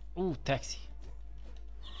 thank you. Ooh, taxi.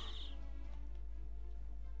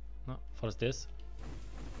 No, first this.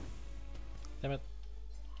 Damn it.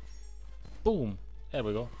 Boom. There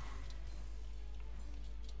we go.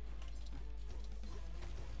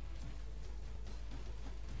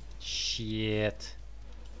 Shit.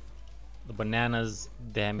 The bananas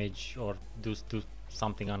damage or do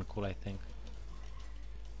something uncool, I think.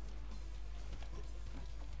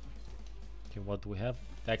 Okay, what do we have?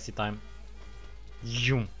 Taxi time.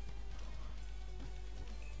 Zoom.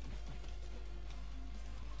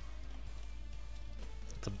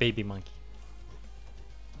 It's a baby monkey.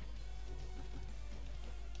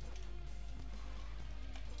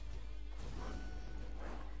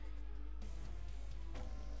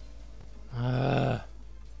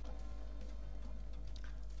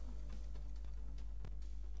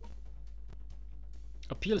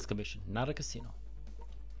 Appeals Commission, not a casino.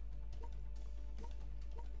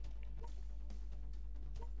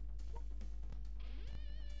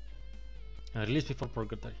 Release before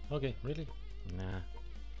purgatory. Okay, really? Nah.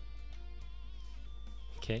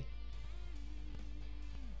 Okay.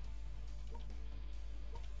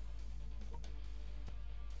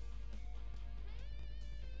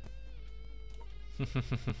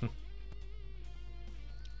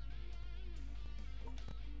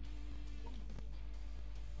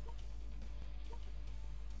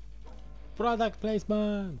 Product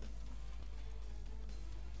placement.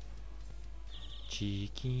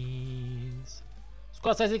 Chickens.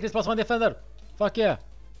 Squad size increase plus 1 defender. Fuck yeah.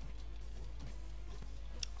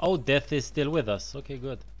 Oh, death is still with us. Okay,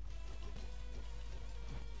 good.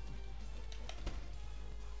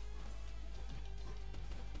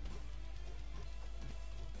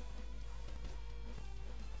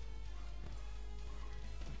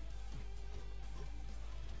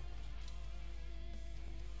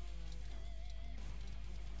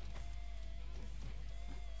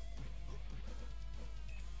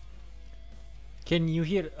 Can you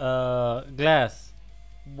hear Glass?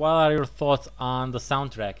 What are your thoughts on the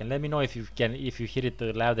soundtrack? And let me know if you hear it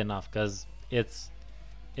loud enough, because it's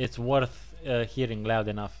worth hearing loud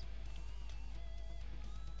enough.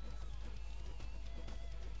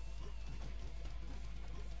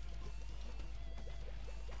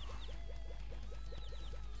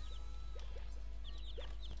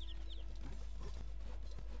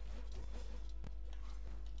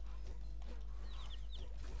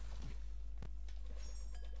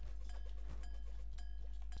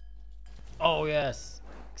 Oh yes,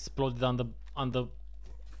 exploded on the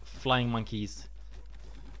flying monkeys.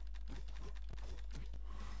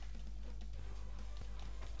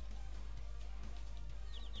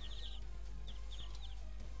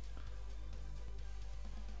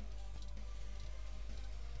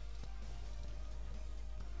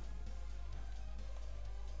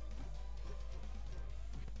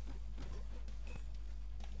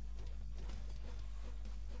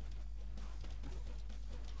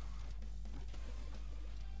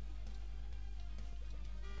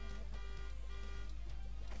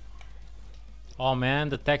 Oh man,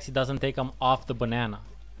 the taxi doesn't take him off the banana.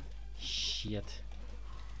 Shit.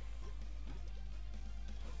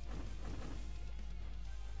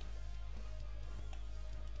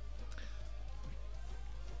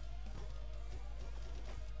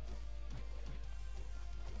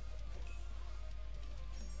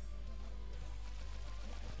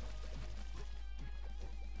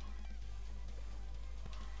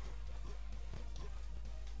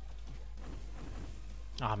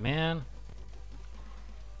 Oh man.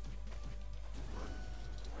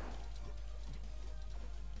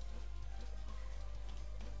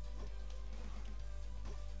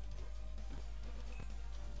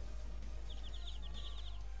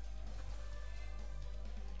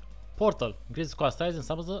 Portal. Increases squad size and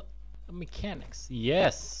some of the mechanics.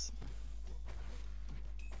 Yes.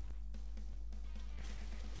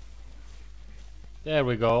 There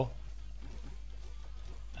we go.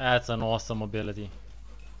 That's an awesome ability.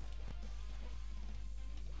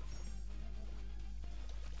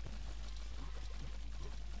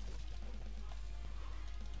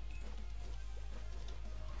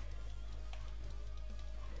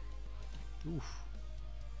 Oof.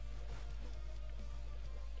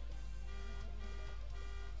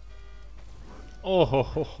 Oh, ho,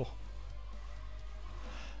 ho, ho.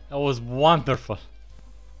 That was wonderful.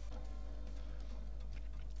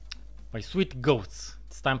 My sweet goats.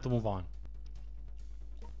 It's time to move on.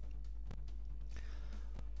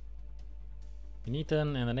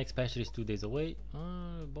 Eaten and the next pasture is 2 days away.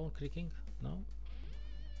 Bone creaking? No?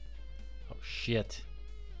 Oh shit.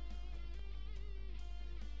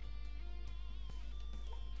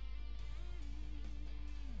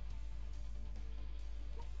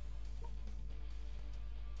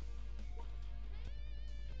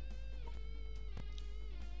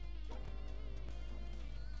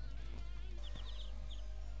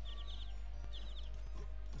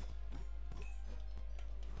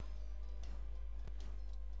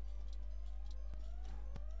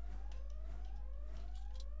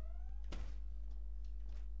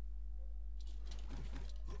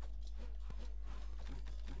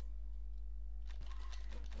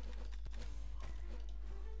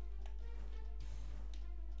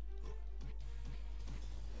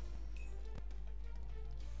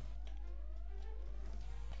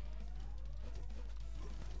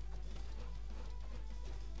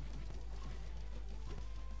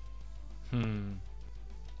 Hmm.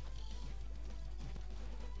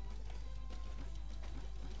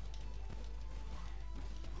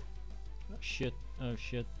 Oh shit, oh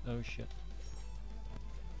shit, oh shit.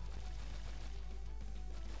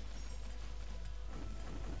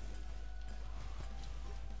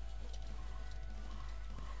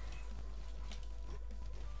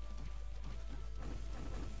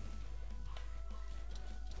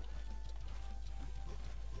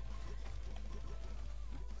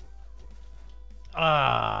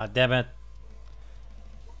 Ah, damn it.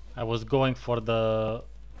 I was going for the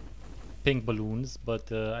pink balloons,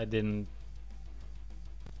 but I didn't.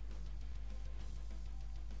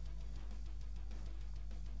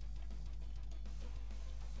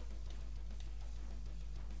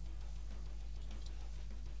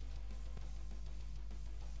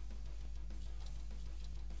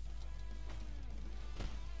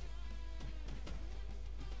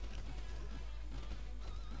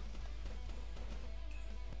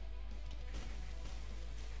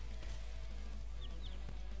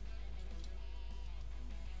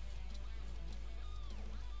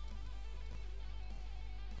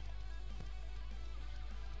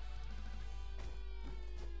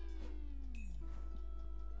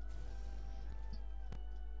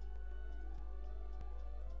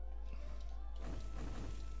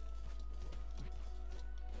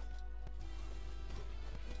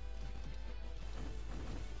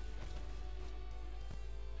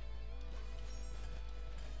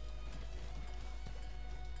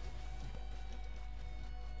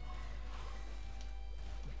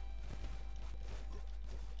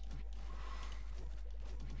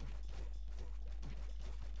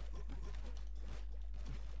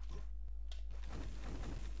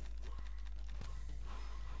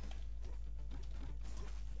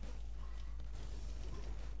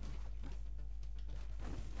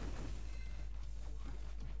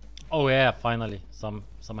 Oh yeah, finally some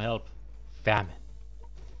help. Famine.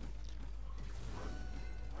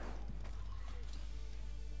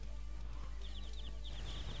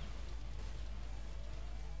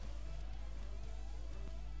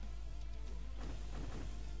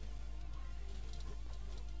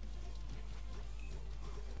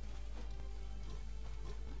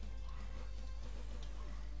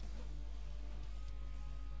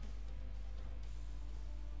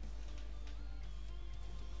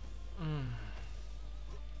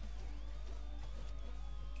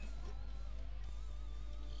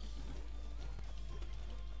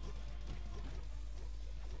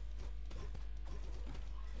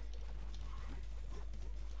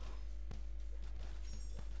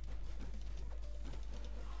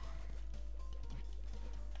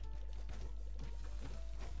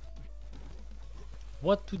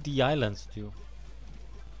 What do the islands do?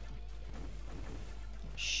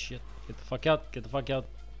 Shit. Get the fuck out. Get the fuck out.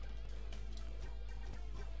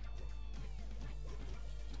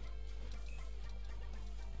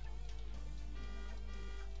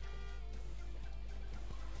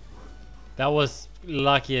 That was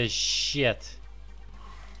lucky as shit.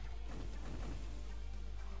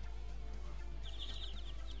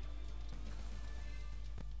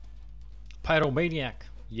 Pyromaniac.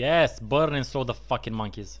 Yes, burn and throw the fucking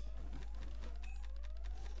monkeys.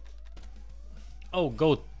 Oh,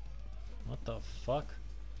 goat. What the fuck?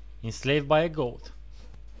 Enslaved by a goat.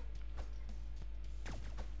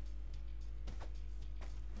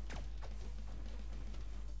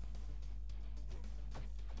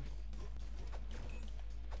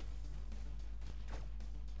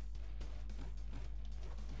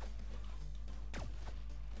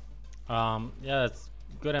 Yeah, it's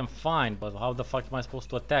good and fine, but how the fuck am I supposed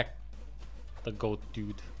to attack the goat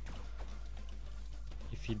dude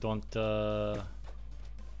if you don't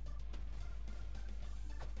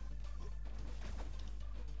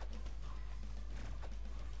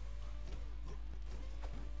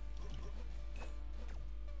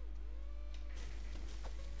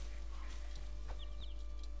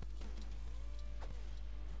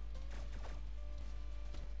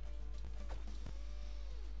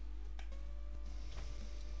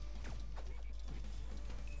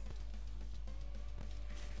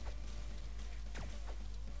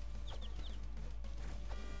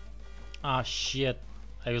ah shit,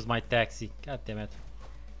 I used my taxi, god damn it.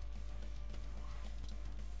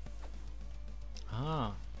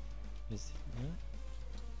 Ah, is yeah?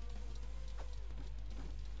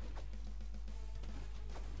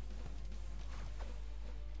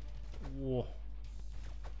 Whoa.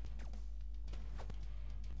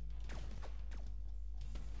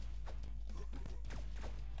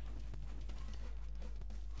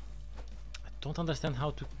 I don't understand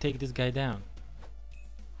how to take this guy down.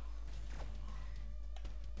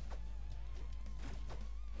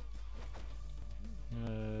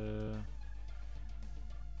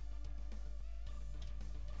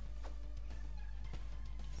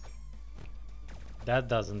 That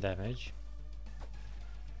doesn't damage.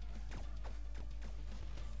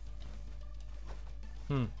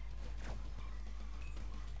 Am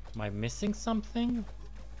I missing something?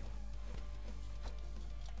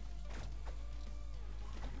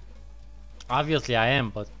 Obviously I am,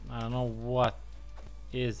 but I don't know what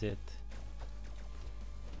is it.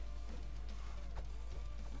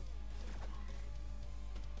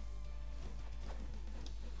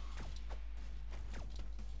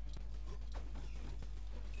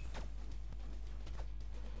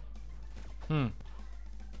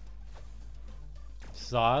 This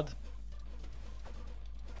is odd.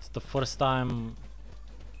 It's the first time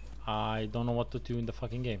I don't know what to do in the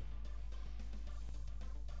fucking game.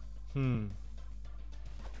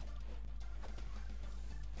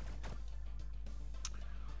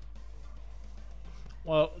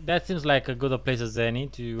 Well, that seems like a good place as any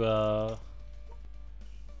to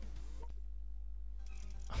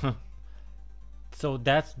So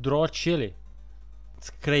that's Draw Chili. It's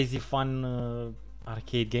crazy fun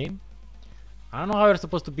arcade game. I don't know how you're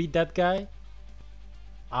supposed to beat that guy.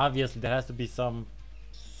 Obviously there has to be some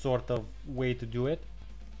sort of way to do it,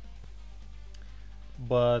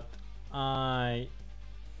 but I'm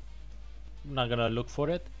not gonna look for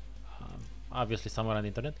it. Obviously somewhere on the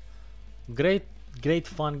internet. Great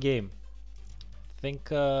fun game. I think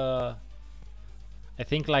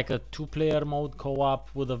like a 2-player mode co-op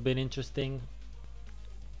would have been interesting.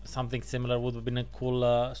 Something similar would have been a cool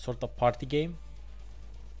sort of party game.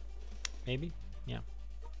 Maybe, yeah.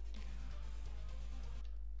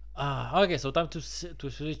 Okay, so time to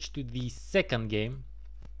switch to the second game,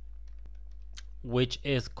 which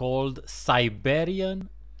is called Cybarian,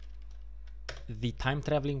 the Time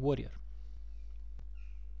Traveling Warrior.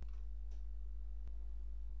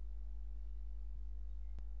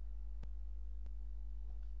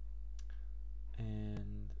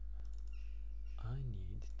 And I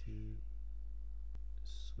need to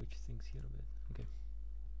switch things here a bit. Okay.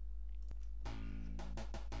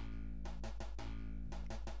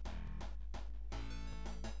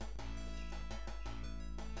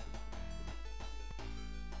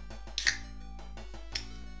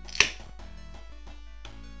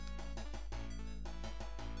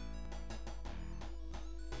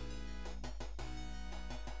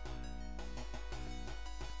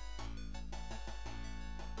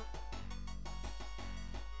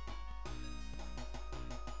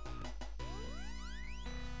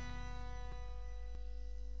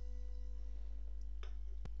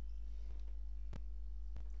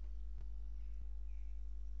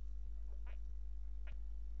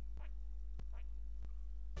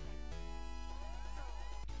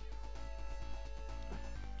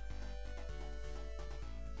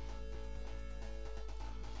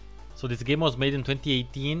 So this game was made in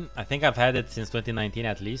 2018. I think I've had it since 2019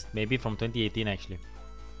 at least. Maybe from 2018 actually.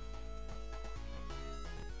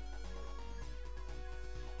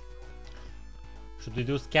 Should we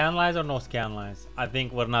do scan lines or no scan lines? I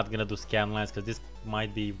think we're not gonna do scan lines because this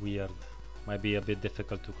might be weird. Might be a bit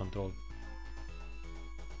difficult to control.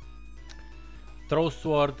 Throw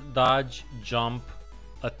sword, dodge, jump,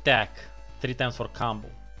 attack. 3 times for combo.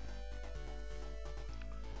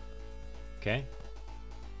 Okay.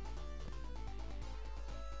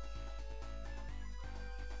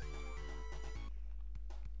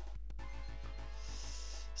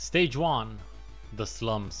 Stage 1, the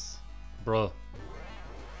slums. Bro.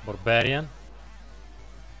 Barbarian.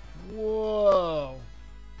 Whoa.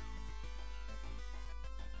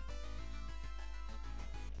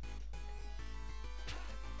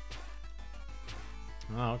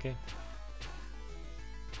 Ah, okay.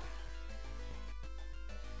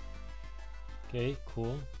 Okay,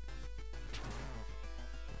 cool.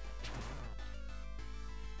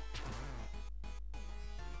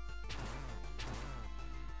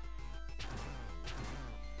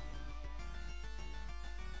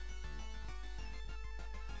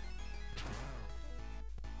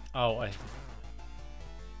 Oh,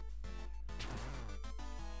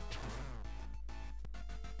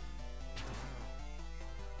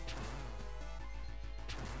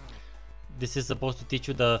 this is supposed to teach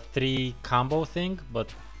you the 3 combo thing,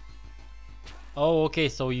 but oh, okay,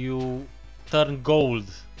 so you turn gold.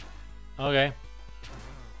 Okay.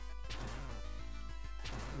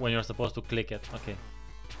 When you're supposed to click it. Okay.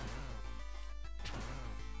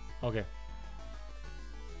 Okay.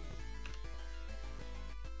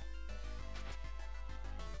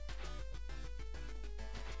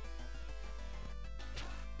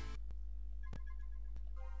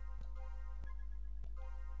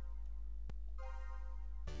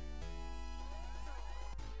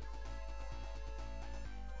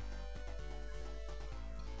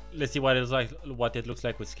 Let's see what it looks like. What it looks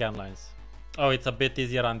like with scan lines. Oh, it's a bit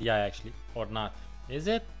easier on the eye actually, or not? Is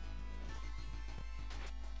it?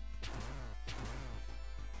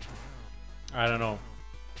 I don't know.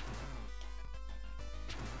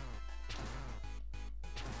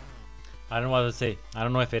 I don't know what to say. I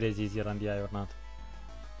don't know if it is easier on the eye or not.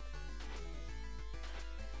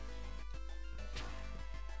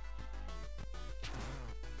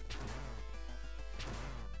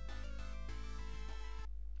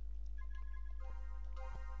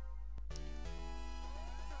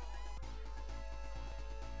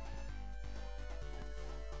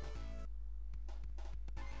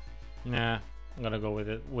 Nah, I'm gonna go with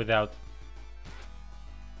it without.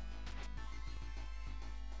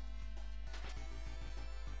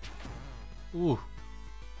 Ooh,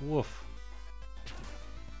 woof.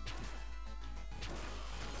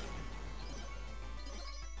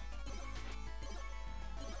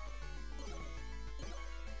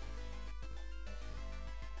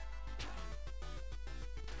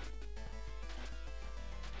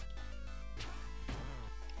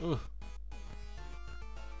 Ooh.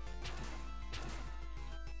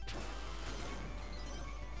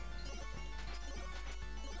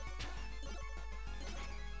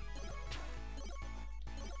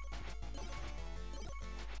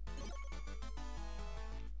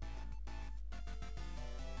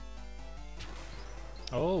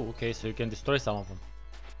 Oh, okay, so you can destroy some of them.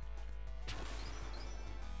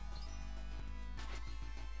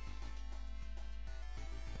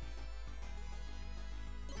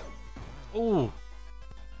 Ooh.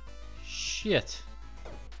 Shit.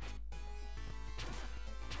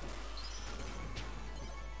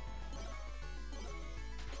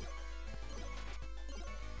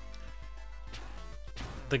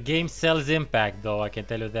 The game sells impact though, I can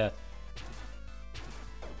tell you that.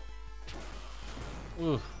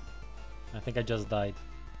 Ooh. I think I just died.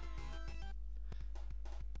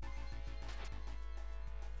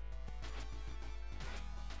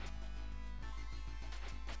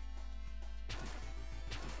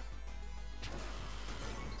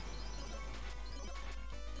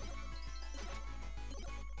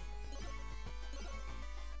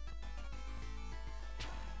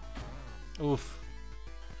 Oof.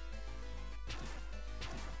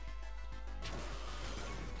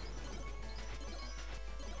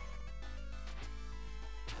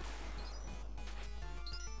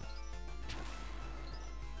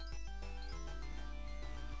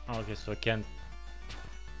 Okay, so I can't.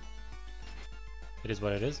 It is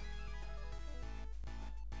what it is.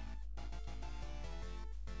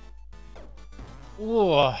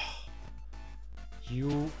 Whoa.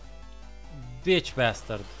 You bitch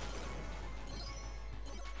bastard.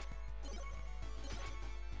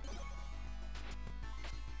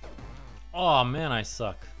 Oh man, I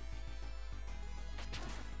suck.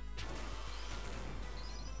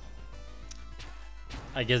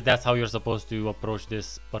 I guess that's how you're supposed to approach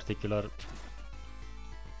this particular.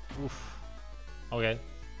 Oof. Okay.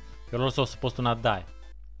 You're also supposed to not die.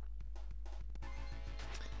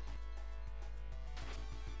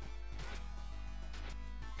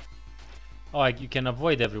 Oh, you can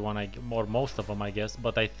avoid everyone, or most of them, I guess.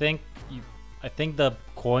 But I think the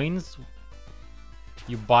coins.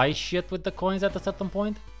 You buy shit with the coins at a certain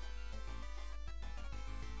point.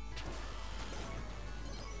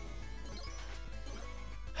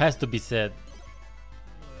 Has to be said.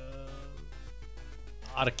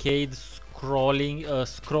 Arcade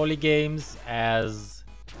scrolly games, as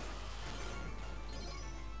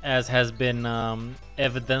has been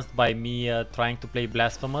evidenced by me trying to play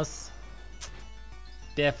Blasphemous.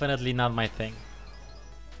 Definitely not my thing.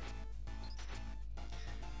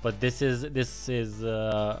 But this is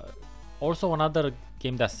also another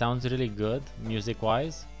game that sounds really good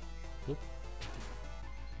music-wise.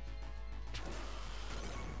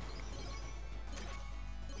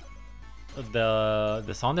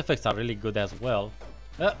 The sound effects are really good as well.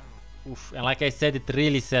 Oof. And like I said, it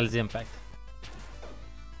really sells impact.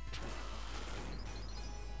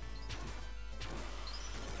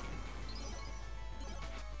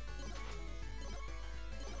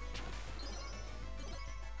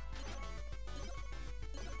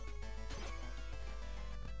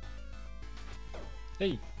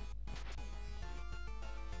 Hey.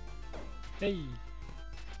 Hey.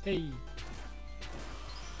 Hey.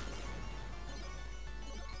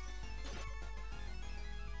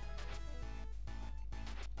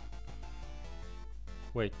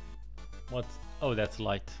 Wait. What? Oh, that's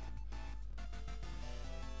light.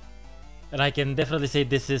 And I can definitely say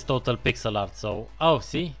this is total pixel art, so... Oh,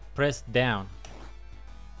 see? Press down.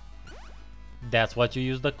 That's what you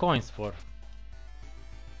use the coins for.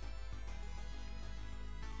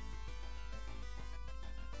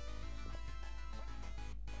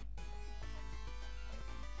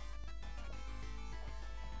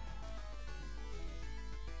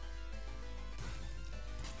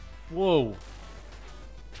 Whoa.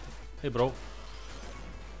 Hey, bro.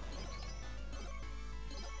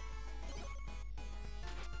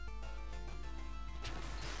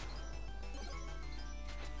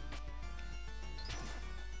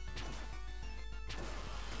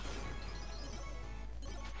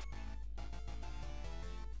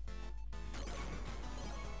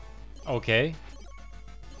 Okay.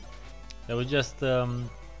 That was just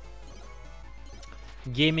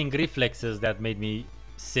gaming reflexes that made me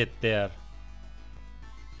sit there.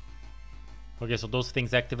 Okay, so those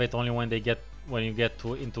things activate only when you get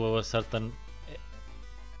into a certain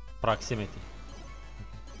proximity.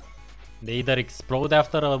 They either explode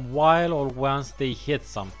after a while or once they hit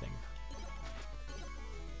something.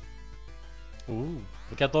 Ooh,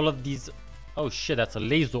 look at all of these. Oh shit, that's a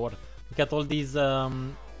laser. Look at all these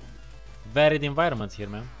varied environments here,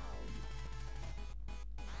 man.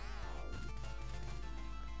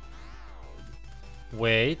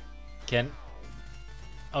 Wait,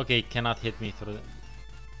 okay, cannot hit me through that.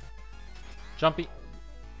 Jumpy.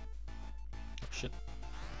 Oh shit.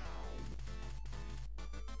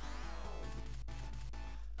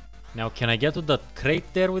 Now, can I get to the crate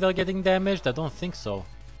there without getting damaged? I don't think so.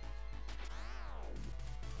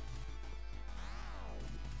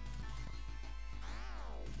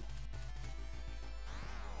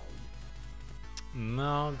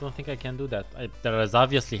 No, don't think I can do that. There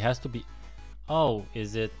obviously has to be. Oh,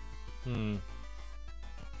 is it?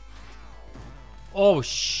 Oh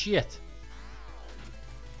shit.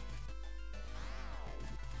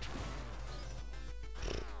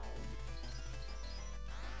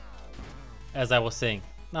 As I was saying,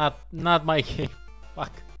 not my game.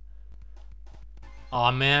 Fuck.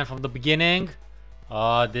 Oh man, from the beginning.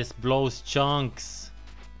 Oh, this blows chunks.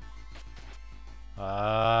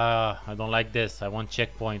 I don't like this. I want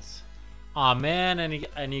checkpoints. Oh man,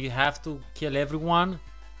 and you have to kill everyone.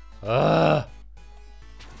 This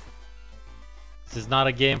is not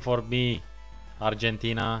a game for me,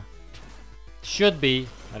 Argentina. Should be,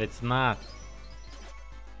 but it's not.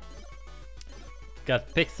 It's got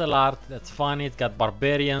pixel art, that's funny. It's got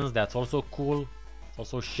barbarians, that's also cool. It's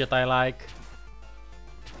also shit I like.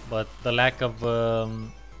 But the lack of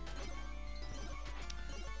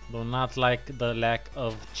do not like the lack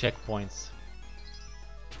of checkpoints.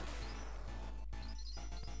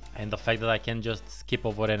 And the fact that I can just skip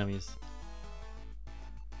over enemies.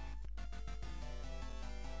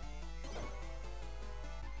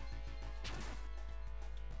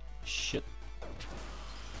 Shit.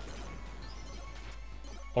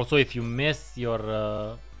 Also, if you miss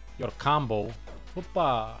your combo,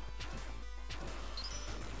 hoppa.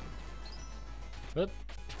 Good.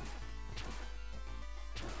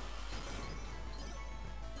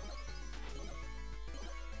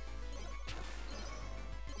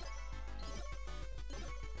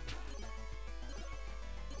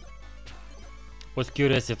 Was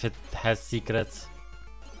curious if it has secrets.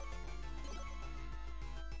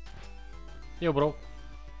 Yo, bro.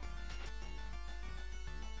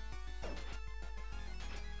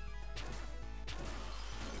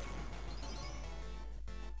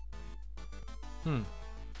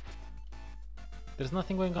 There's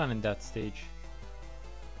nothing going on in that stage.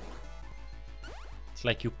 It's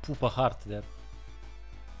like you poop a heart there.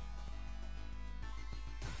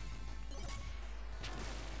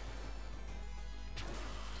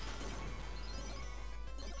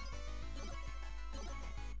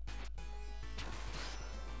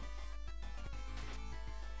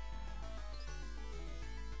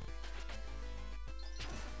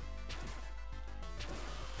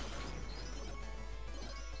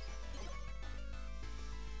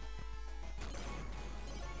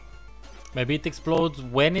 Maybe it explodes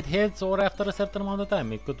when it hits or after a certain amount of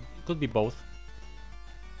time. It could be both.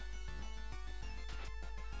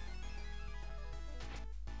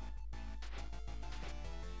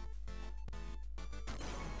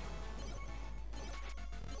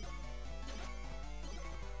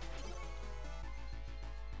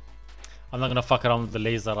 I'm not gonna fuck around with the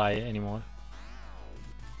laser eye anymore.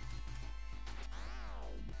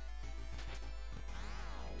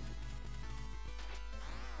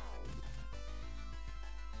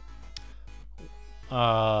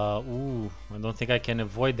 Ooh, I don't think I can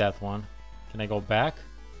avoid that one. Can I go back?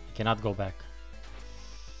 I cannot go back.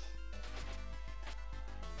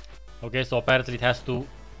 Okay, so apparently it has to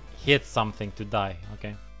hit something to die.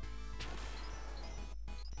 Okay.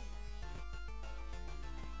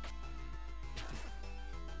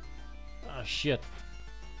 Oh shit.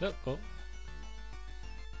 Go.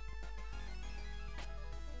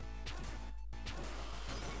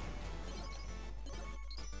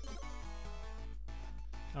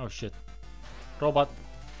 Oh shit. Robot.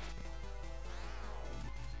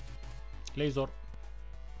 Laser.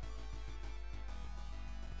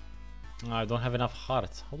 I don't have enough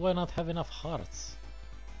hearts. How do I not have enough hearts?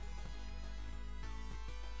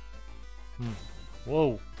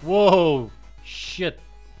 Whoa. Whoa. Shit.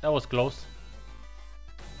 That was close.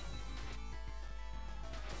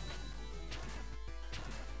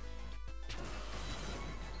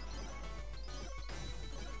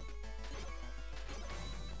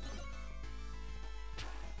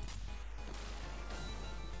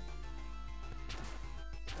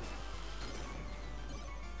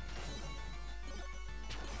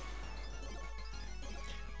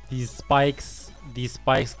 These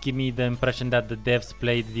spikes give me the impression that the devs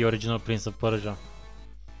played the original Prince of Persia.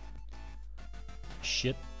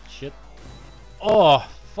 Shit, shit. Oh,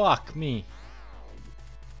 fuck me.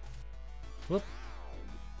 Whoop.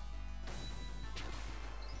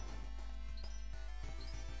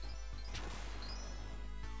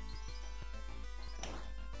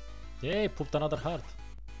 Yay, pooped another heart.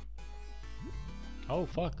 Oh,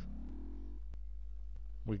 fuck.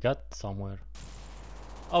 We got somewhere.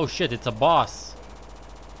 Oh shit, it's a boss.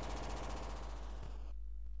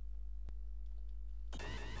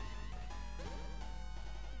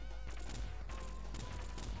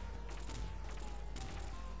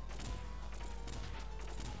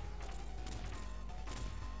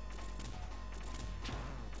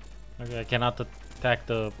 Okay, I cannot attack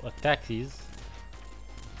the attackies.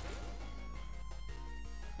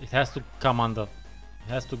 It has to come on the... It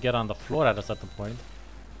has to get on the floor at a certain point.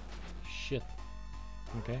 Shit.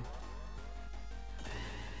 Okay.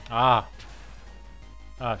 Ah.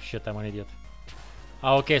 Ah, shit, I'm an idiot.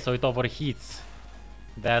 Ah, okay, so it overheats.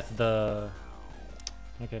 That's the...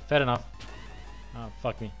 Okay, fair enough. Ah,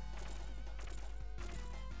 fuck me.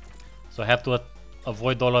 So I have to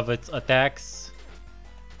avoid all of its attacks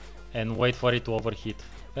and wait for it to overheat.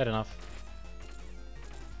 Fair enough.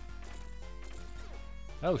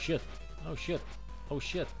 Oh shit. Oh shit. Oh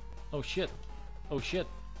shit. Oh shit. Oh shit.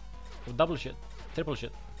 Oh, double shit. Triple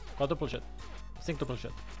shit. Quadruple shit. Quintuple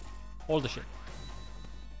shit. All the shit.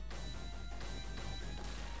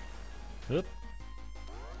 Oop.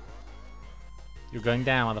 You're going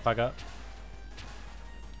down, motherfucker.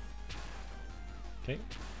 Okay.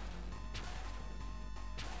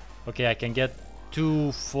 Okay, I can get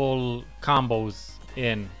 2 full combos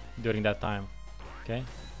in during that time. Okay.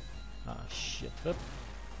 Ah, shit. Oop.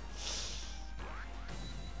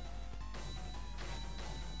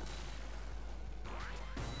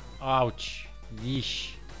 Ouch.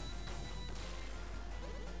 Yeesh.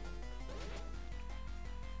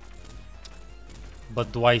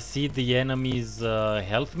 But do I see the enemy's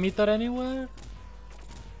health meter anywhere?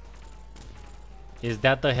 Is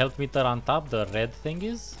that the health meter on top? The red thing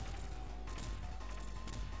is?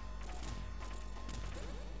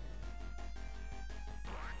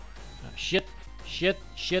 Shit. Shit.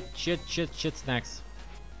 Shit. Shit. Shit. Shit snacks.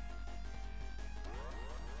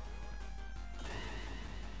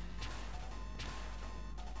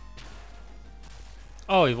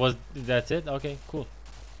 Oh, it was... That's it? Okay, cool.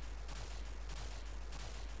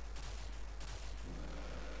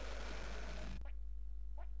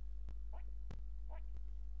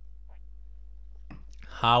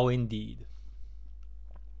 How indeed.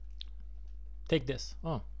 Take this.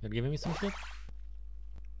 Oh, you're giving me some shit?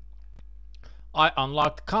 I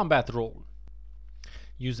unlocked combat roll.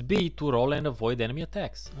 Use B to roll and avoid enemy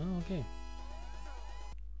attacks. Oh, okay.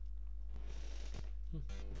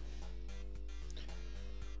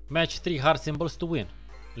 Match 3 heart symbols to win.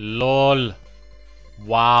 LOL.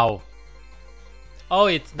 Wow. Oh,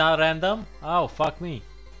 it's not random? Oh, fuck me.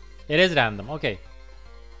 It is random. Okay.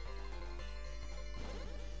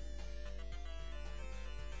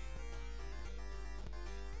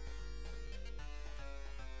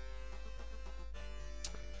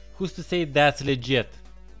 Who's to say that's legit?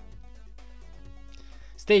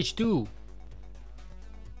 Stage 2.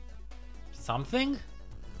 Something?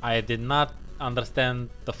 I did not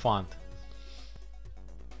understand the font.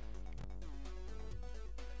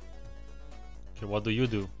 Okay, what do you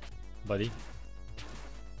do, buddy?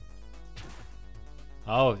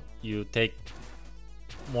 Oh, you take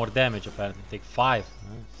more damage apparently. Take 5.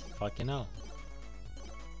 Fucking hell.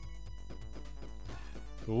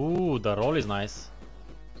 Ooh, the roll is nice.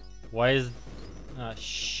 Why is... Ah,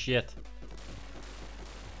 shit.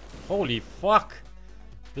 Holy fuck.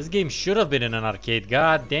 This game should have been in an arcade.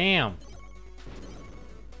 God damn.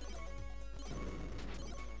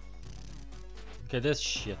 Look at this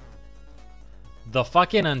shit. The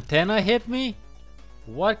fucking antenna hit me?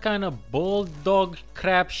 What kind of bulldog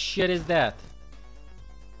crap shit is that?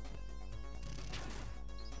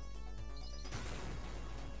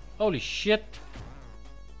 Holy shit.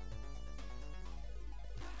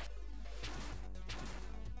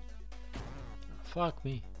 Fuck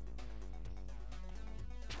me.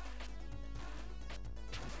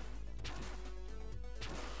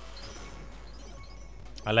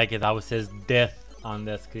 I like it how it says death on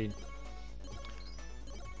that screen.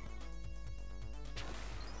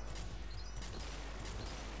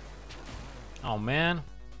 Oh man.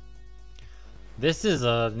 This is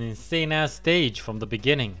an insane ass stage from the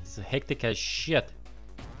beginning. It's hectic as shit.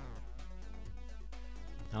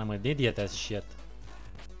 And I'm an idiot as shit.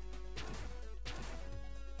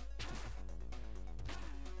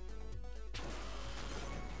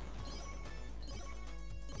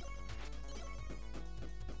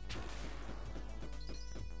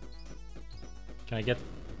 Can I get...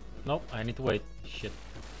 Nope, I need to wait. Shit.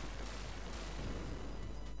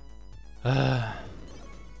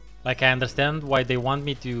 Like, I understand why they want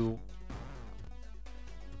me to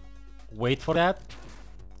wait for that,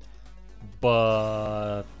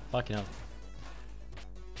 but fucking hell.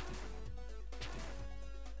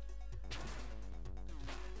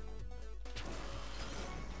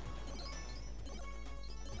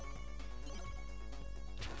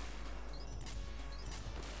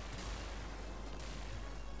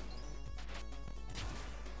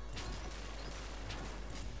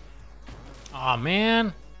 Aw,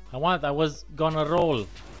 man. I was gonna roll.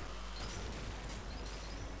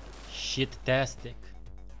 Shit-tastic.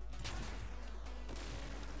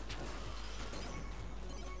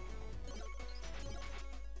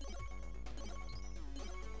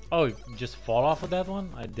 Oh, you just fall off of that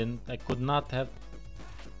one? I could not have...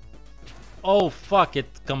 Oh, fuck, it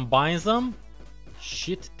combines them?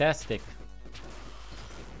 Shit-tastic.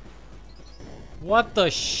 What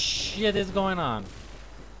the shit is going on?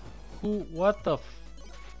 What the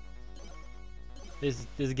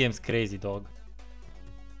This game's crazy, dog.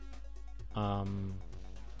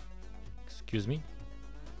 Excuse me.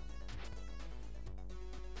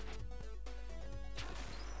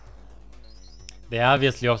 They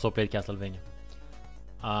obviously also played Castlevania.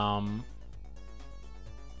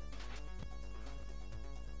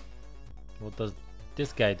 What does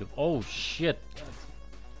this guy do? Oh shit.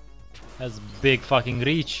 Has big fucking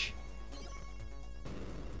reach.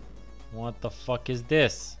 What the fuck is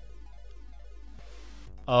this?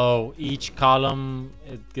 Oh, each column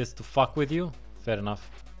it gets to fuck with you? Fair enough.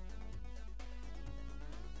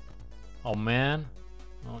 Oh man.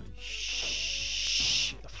 Oh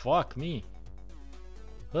fuck me.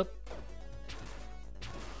 Up.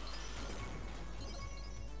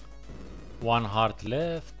 One heart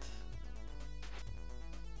left.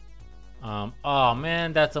 Oh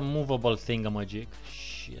man, that's a movable thingamajig.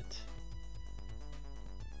 Shit.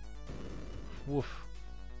 Woof.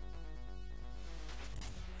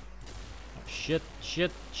 Oh,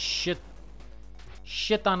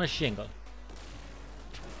 shit on a shingle.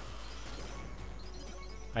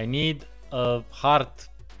 I need a heart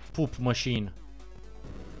poop machine.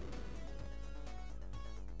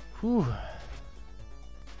 Whew.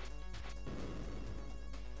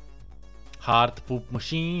 Heart poop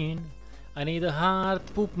machine. I need a heart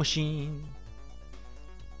poop machine.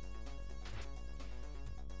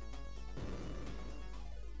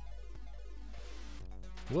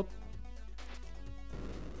 Whoop.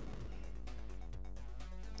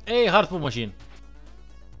 Hey, heart poop machine.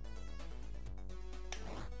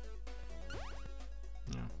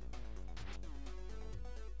 No.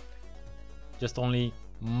 Just only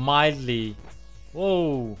mildly.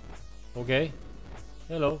 Whoa. Okay.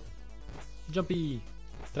 Hello. Jumpy.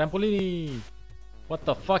 Trampolini. What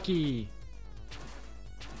the fucky?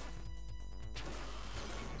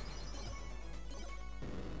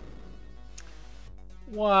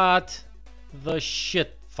 What the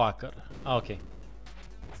shit fucker? Okay.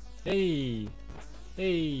 Hey.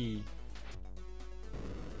 Hey.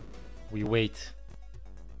 We wait.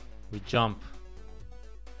 We jump.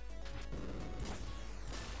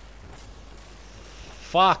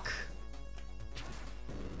 Fuck.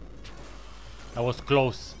 That was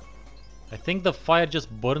close. I think the fire just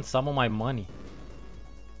burned some of my money.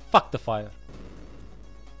 Fuck the fire.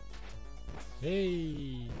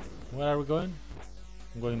 Hey. Where are we going?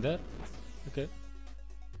 I'm going there? Okay.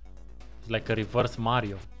 It's like a reverse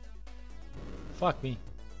Mario. Fuck me.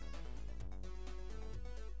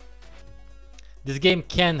 This game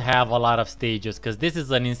can have a lot of stages because this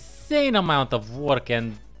is an insane amount of work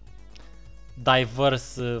and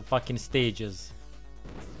diverse fucking stages.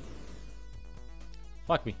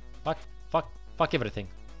 Fuck me. Fuck everything.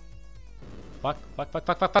 Fuck.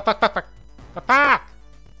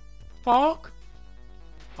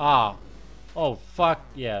 Ah. Oh, fuck.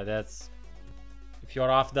 Yeah, that's... If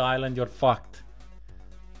you're off the island, you're fucked.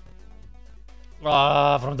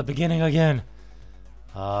 Ah, from the beginning again.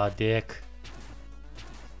 Ah, dick.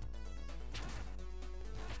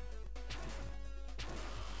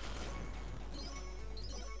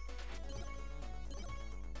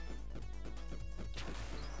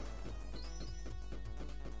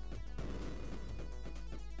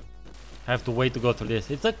 I have to wait to go through this.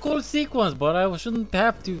 It's a cool sequence, but I shouldn't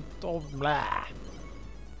have to. Oh, blah.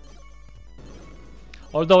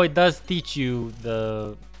 Although it does teach you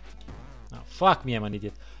the. Oh, fuck me, I'm an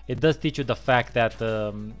idiot. It does teach you the fact that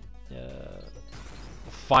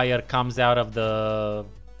fire comes out of the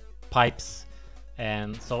pipes,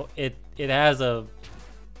 and so it has a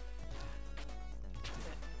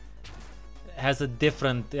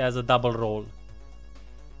double role.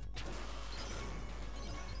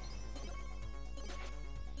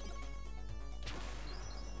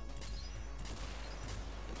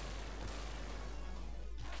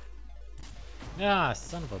 Ah,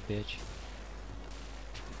 son of a bitch.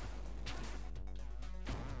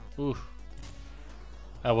 Ooh.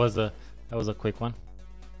 That was a quick one.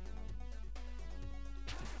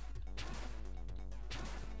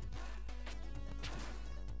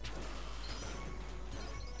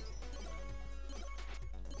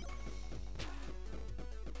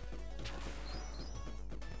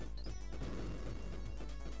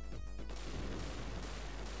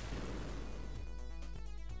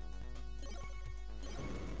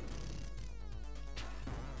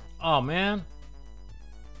 Oh man.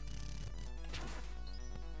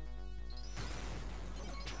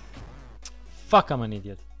 Fuck, I'm an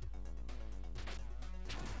idiot.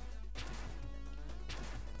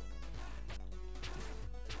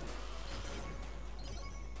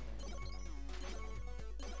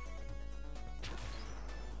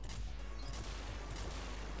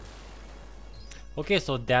 Okay,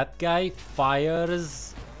 so that guy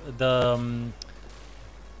fires the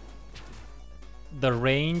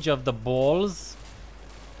range of the balls.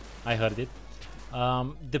 I heard it.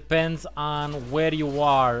 Depends on where you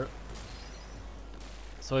are.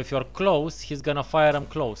 So if you're close, he's gonna fire them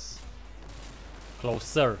close.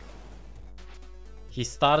 Closer. He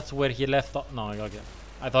starts where he left off. No, okay.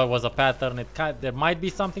 I thought it was a pattern. There might be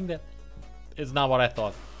something there. It's not what I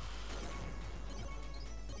thought.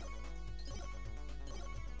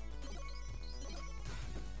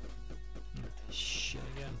 Shit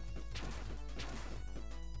again.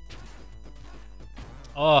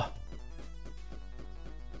 Oh.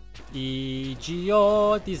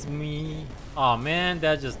 Idiot is me. Oh man,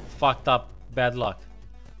 that just fucked up. Bad luck.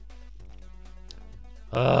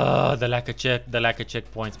 The lack of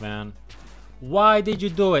checkpoints, man. Why did you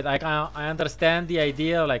do it? I understand the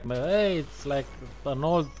idea, like, hey, it's like an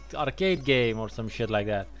old arcade game or some shit like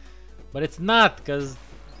that, but it's not, because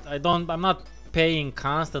I'm not paying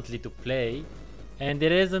constantly to play, and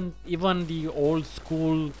it isn't even the old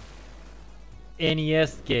school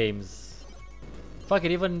NES games. Fuck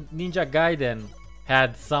it, even Ninja Gaiden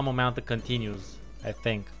had some amount of continues. I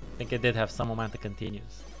think it did have some amount of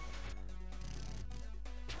continues.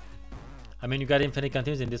 I mean, you got infinite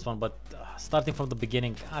continues in this one, but starting from the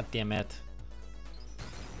beginning, god damn it.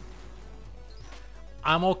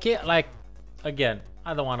 I'm okay, like, again,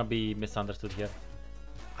 I don't want to be misunderstood here.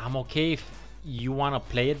 I'm okay if you want to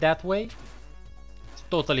play it that way. It's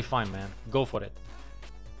totally fine, man. Go for it.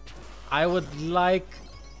 I would like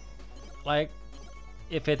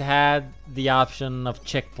if it had the option of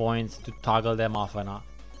checkpoints to toggle them off and on.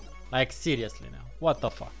 Like, seriously now, what the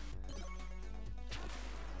fuck?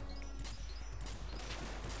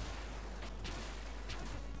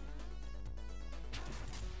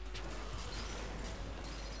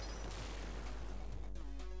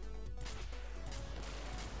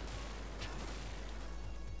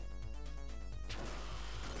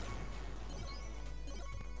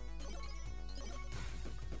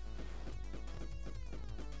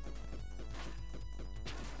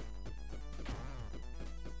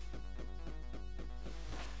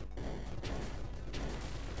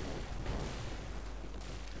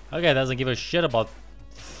 Okay, doesn't give a shit about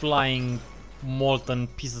flying molten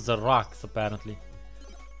pieces of rocks, apparently.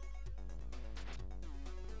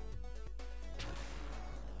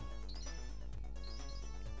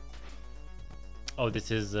 Oh,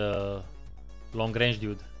 this is long range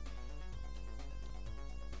dude.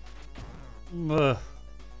 Ugh.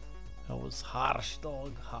 That was harsh,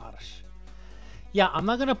 dog, harsh. Yeah, I'm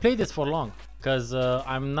not gonna play this for long, because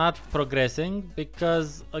I'm not progressing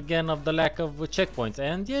because, again, of the lack of checkpoints.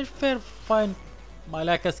 And yeah, fair, fine, my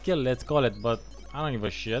lack of skill, let's call it, but I don't give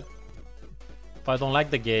a shit. If I don't like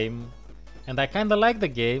the game, and I kinda like the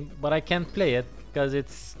game, but I can't play it because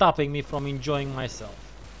it's stopping me from enjoying myself.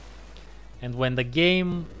 And when the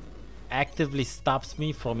game actively stops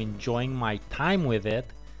me from enjoying my time with it,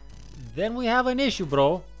 then we have an issue,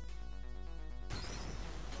 bro.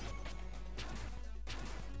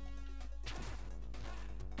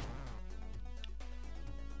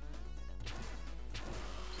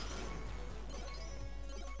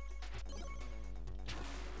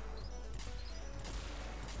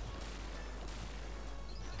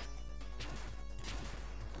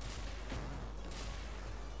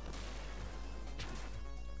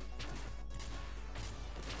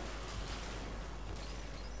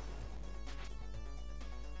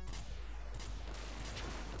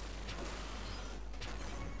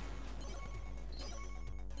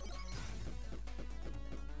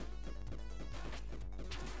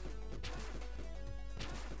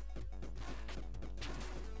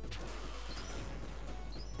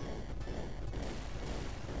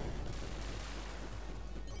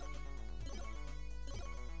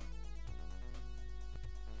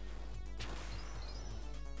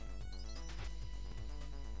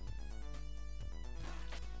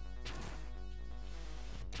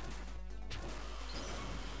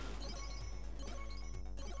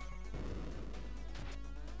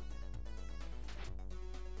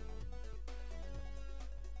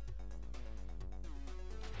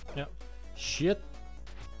 Yeah. Shit.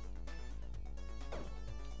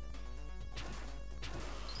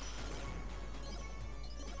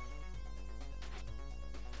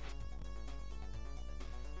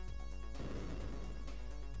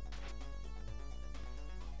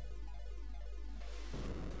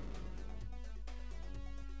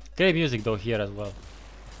 Great music though here as well.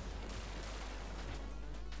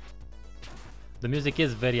 The music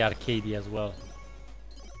is very arcadey as well.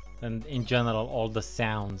 And in general, all the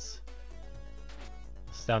sounds,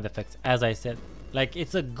 sound effects, as I said, like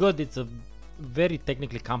it's a very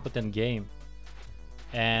technically competent game.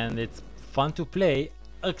 And it's fun to play,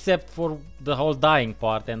 except for the whole dying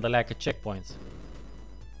part and the lack of checkpoints.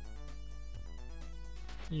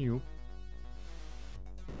 You.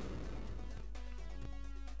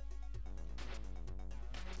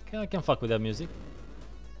 Okay, I can fuck with that music.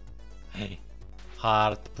 Hey,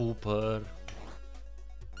 heart pooper.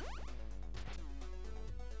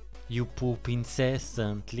 You poop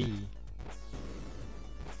incessantly.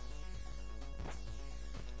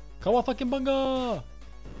 Kawa fucking banga!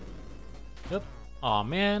 Yep. Aw,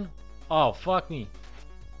 man. Oh, fuck me.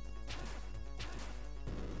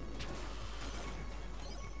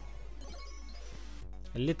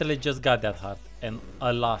 I literally just got that heart and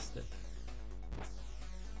I lost it.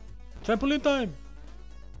 Trampoline time!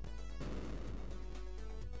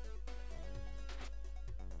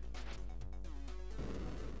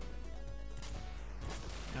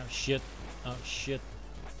 Oh shit. Oh shit.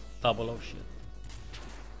 Double oh shit.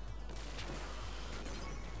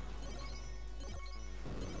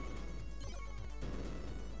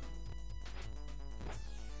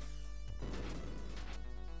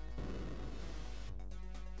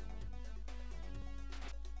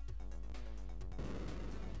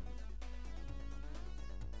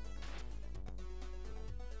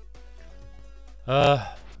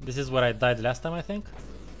 This is where I died last time, I think.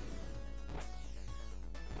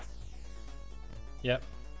 Yep.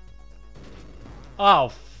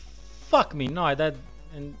 Oh, fuck me. No, I died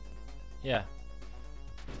and yeah.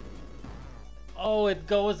 Oh, it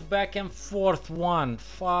goes back and forth one.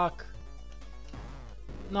 Fuck.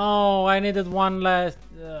 No, I needed one last.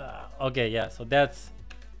 Okay, yeah, so that's...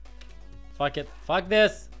 Fuck it. Fuck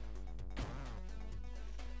this.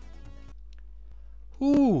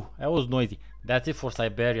 Ooh, that was noisy. That's it for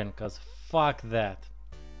Cybarian, cause fuck that.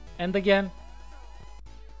 And again,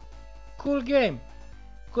 cool game.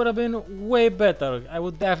 Could have been way better. I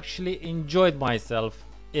would actually enjoyed myself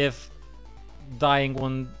if dying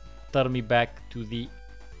wouldn't turn me back to the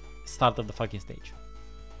start of the fucking stage.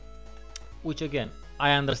 Which again,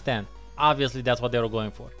 I understand. Obviously that's what they were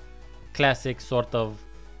going for. Classic sort of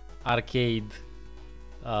arcade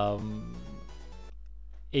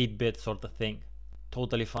 8-bit sort of thing.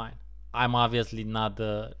 Totally fine. I'm obviously not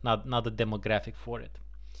the demographic for it.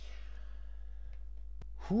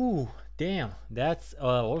 Whew, damn. That's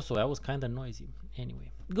also that was kind of noisy.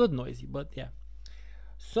 Anyway, good noisy, but yeah.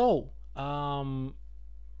 So,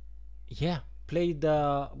 yeah, played.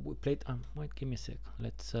 Wait, give me a sec.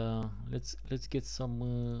 Let's get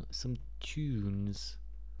some tunes.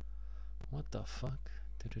 What the fuck?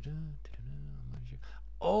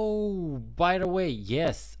 Oh, by the way,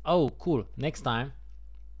 yes. Oh, cool. Next time.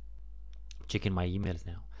 Checking my emails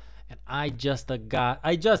now, and I just got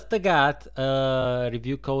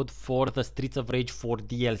review code for the Streets of Rage 4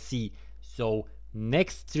 DLC. So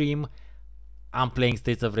next stream I'm playing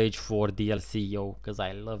Streets of Rage 4 DLC, yo, because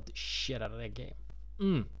I love the shit out of that game.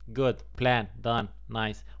 Good plan, done,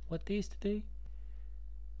 nice. What day is today?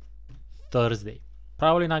 Thursday.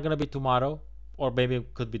 Probably not gonna be tomorrow, or maybe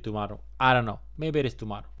it could be tomorrow. I don't know. Maybe it is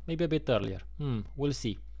tomorrow. Maybe a bit earlier. We'll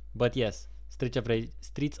see. But yes,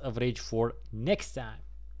 Streets of Rage 4 next time.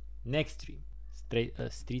 Next stream.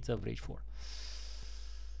 Streets of Rage 4.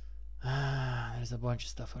 There's a bunch of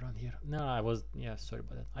stuff around here. No, yeah, sorry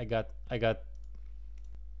about that.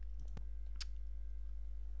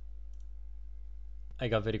 I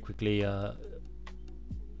got very quickly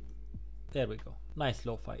there we go. Nice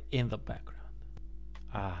lo-fi in the background.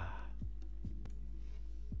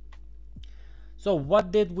 So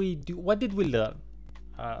what did we do? What did we learn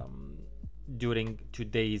during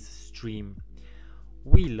today's stream?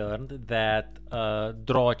 We learned that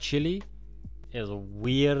Draw Chili is a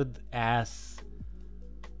weird ass,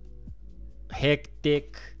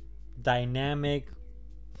 hectic, dynamic,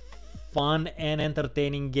 fun and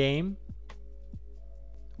entertaining game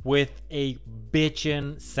with a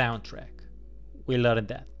bitchin' soundtrack. We learned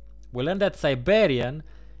that. We learned that Cybarian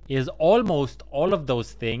is almost all of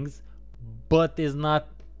those things, but is not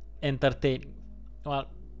entertaining. Well,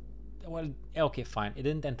 okay, fine. It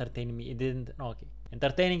didn't entertain me. It didn't. Okay,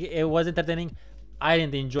 entertaining. It was entertaining. I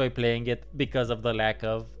didn't enjoy playing it because of the lack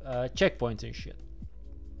of checkpoints and shit.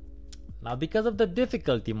 Not because of the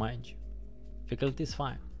difficulty, mind you. Difficulty is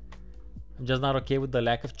fine. I'm just not okay with the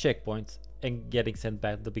lack of checkpoints and getting sent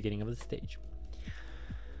back at the beginning of the stage.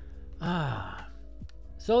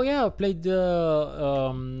 So yeah, I played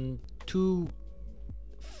two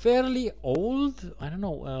fairly old. I don't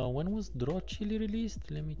know when was Draw Chili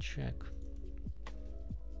released. Let me check.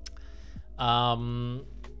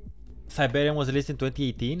 Cybarian was released in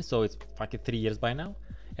 2018, so it's fucking 3 years by now.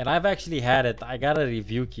 And I've actually had it. I got a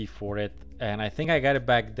review key for it, and I think I got it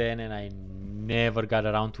back then, and I never got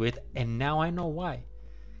around to it. And now I know why,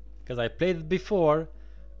 because I played it before,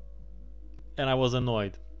 and I was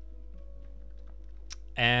annoyed.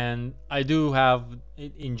 And I do have,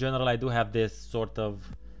 in general, I do have this sort of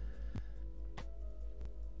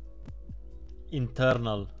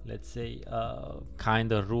internal, let's say,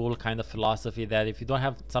 kind of rule, kind of philosophy that if you don't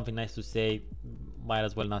have something nice to say, might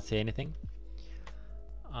as well not say anything.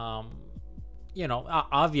 You know,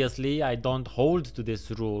 obviously I don't hold to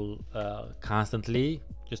this rule constantly.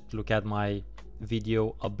 Just look at my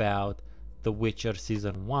video about The Witcher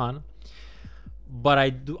Season 1. But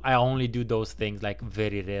I only do those things like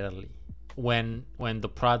very rarely. When the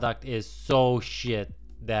product is so shit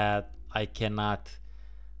that I cannot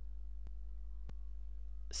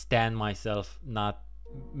stand myself not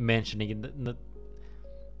mentioning it,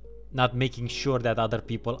 not making sure that other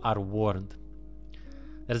people are warned.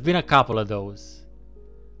 There's been a couple of those.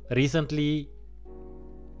 Recently,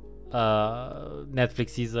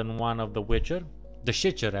 Netflix season 1 of The Witcher, the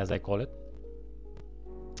Shitcher as I call it.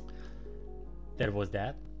 There was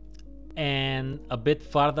that. And a bit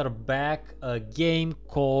farther back, a game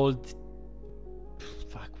called...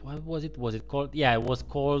 Fuck, what was it? Was it called? Yeah, it was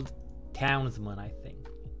called Townsman, I think,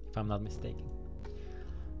 if I'm not mistaken.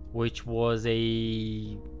 Which was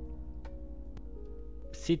a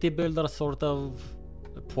city builder sort of,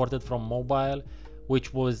 ported from mobile,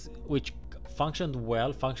 which functioned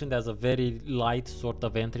well, functioned as a very light sort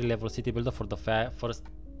of entry-level city builder for the first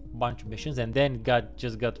bunch of missions, and then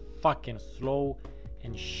just got fucking slow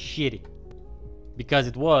and shitty because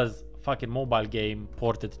it was a fucking mobile game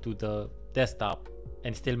ported to the desktop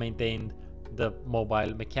and still maintained the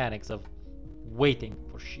mobile mechanics of waiting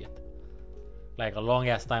for shit, like a long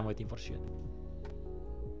ass time waiting for shit.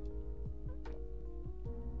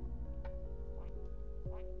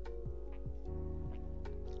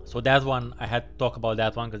 So that one, I had to talk about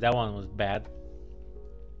that one because that one was bad.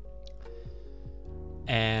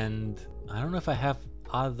 And I don't know if I have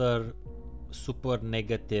other super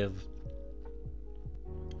negative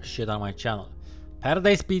shit on my channel.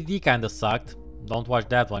 Paradise PD kind of sucked. Don't watch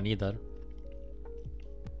that one either.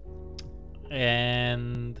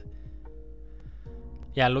 And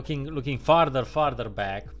yeah, looking farther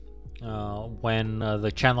back, when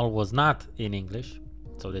the channel was not in English,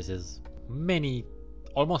 so this is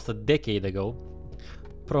almost a decade ago.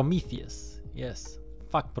 Prometheus, yes,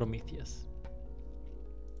 fuck Prometheus.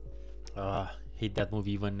 Hate that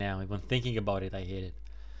movie even now. Even thinking about it, I hate it.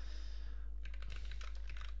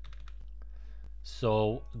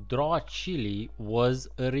 So Draw Chili was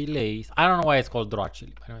released. I don't know why it's called Draw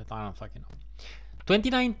Chili. I don't fucking know.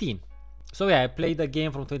 2019. So yeah, I played a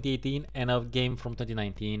game from 2018 and a game from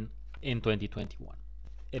 2019 in 2021.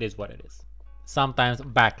 It is what it is. Sometimes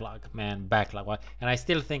backlog, man, backlog. And I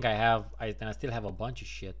still think I still have a bunch of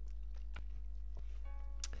shit.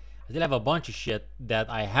 I still have a bunch of shit that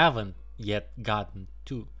I haven't yet gotten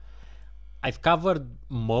to. I've covered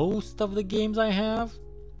most of the games I have,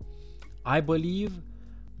 I believe,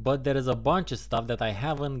 but there is a bunch of stuff that I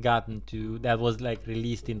haven't gotten to that was like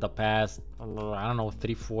released in the past, I don't know,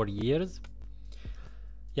 3-4 years.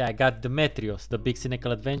 Yeah, I got Demetrius, the Big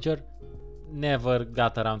Cynical Adventure. Never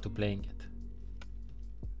got around to playing it.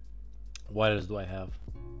 What else do I have?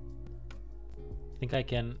 I think I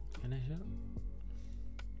can I show?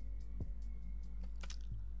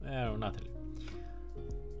 Oh, not really.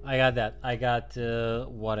 I got that. I got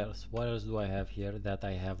what else? What else do I have here that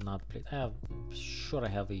I have not played? I'm sure I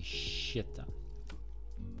have a shit ton.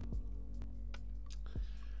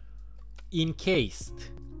 Encased.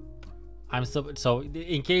 So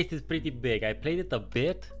Encased is pretty big. I played it a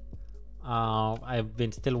bit. I've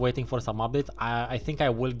been still waiting for some updates. I think I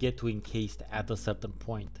will get to Encased at a certain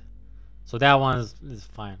point. So that one is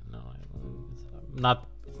fine. No,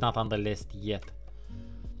 it's not on the list yet.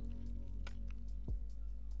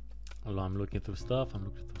 Although I'm looking through stuff.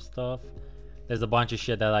 There's a bunch of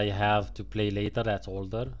shit that I have to play later that's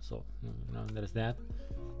older. So, you know, there's that.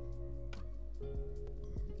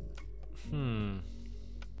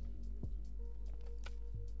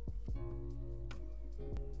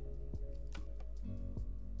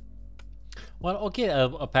 Well, okay,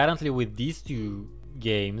 apparently with these two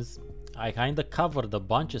games, I kind of covered a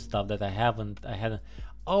bunch of stuff that I hadn't.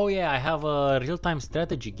 Oh yeah, I have a real-time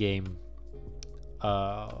strategy game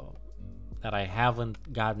that I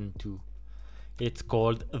haven't gotten to. It's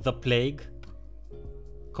called The Plague: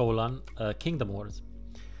 Kingdom Wars.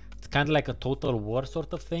 It's kind of like a Total War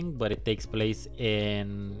sort of thing, but it takes place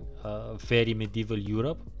in very medieval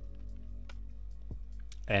Europe.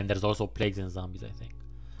 And there's also plagues and zombies, I think.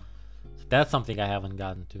 So that's something I haven't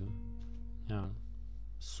gotten to. Yeah,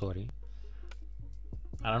 sorry.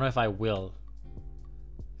 I don't know if I will,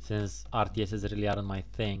 since RTS really aren't my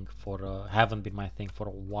thing for haven't been my thing for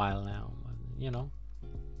a while now. You know.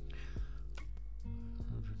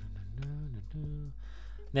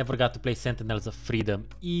 Never got to play Sentinels of Freedom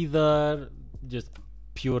either. Just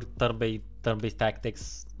pure turn-based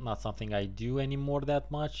tactics. Not something I do anymore that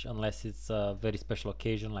much, unless it's a very special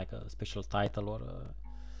occasion, like a special title or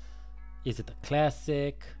is it a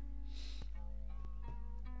classic?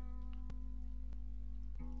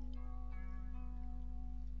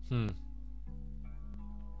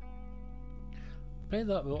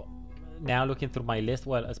 Now looking through my list,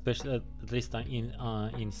 well, especially at least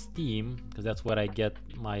in Steam, because that's where I get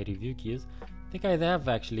my review keys. I think I have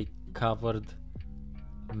actually covered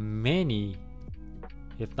many,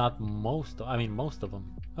 if not most. I mean, most of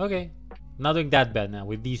them. Okay, not doing that bad now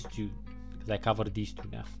with these two, because I covered these two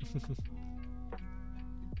now.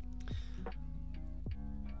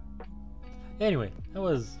 Anyway, that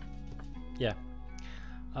was, yeah.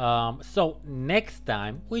 So next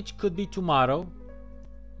time, which could be tomorrow,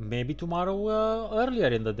 maybe tomorrow earlier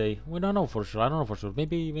in the day, we don't know for sure. I don't know for sure.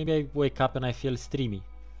 Maybe I wake up and I feel streamy.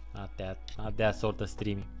 Not that sort of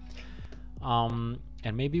streamy.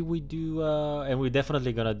 And maybe we do and we're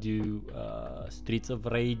definitely gonna do Streets of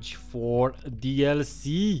Rage 4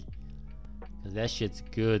 DLC, cause that shit's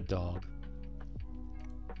good, dog.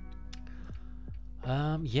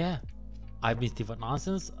 Yeah, I've been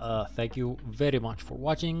StefaNonsense. Thank you very much for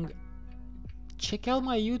watching. Check out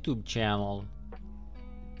my YouTube channel.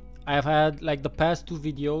 I've had, like, the past two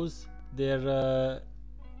videos, they're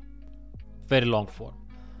very long form,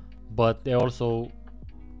 but they're also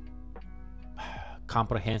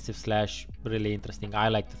comprehensive / really interesting. I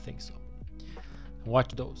like to think so.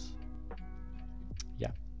 Watch those.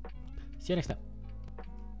 Yeah. See you next time.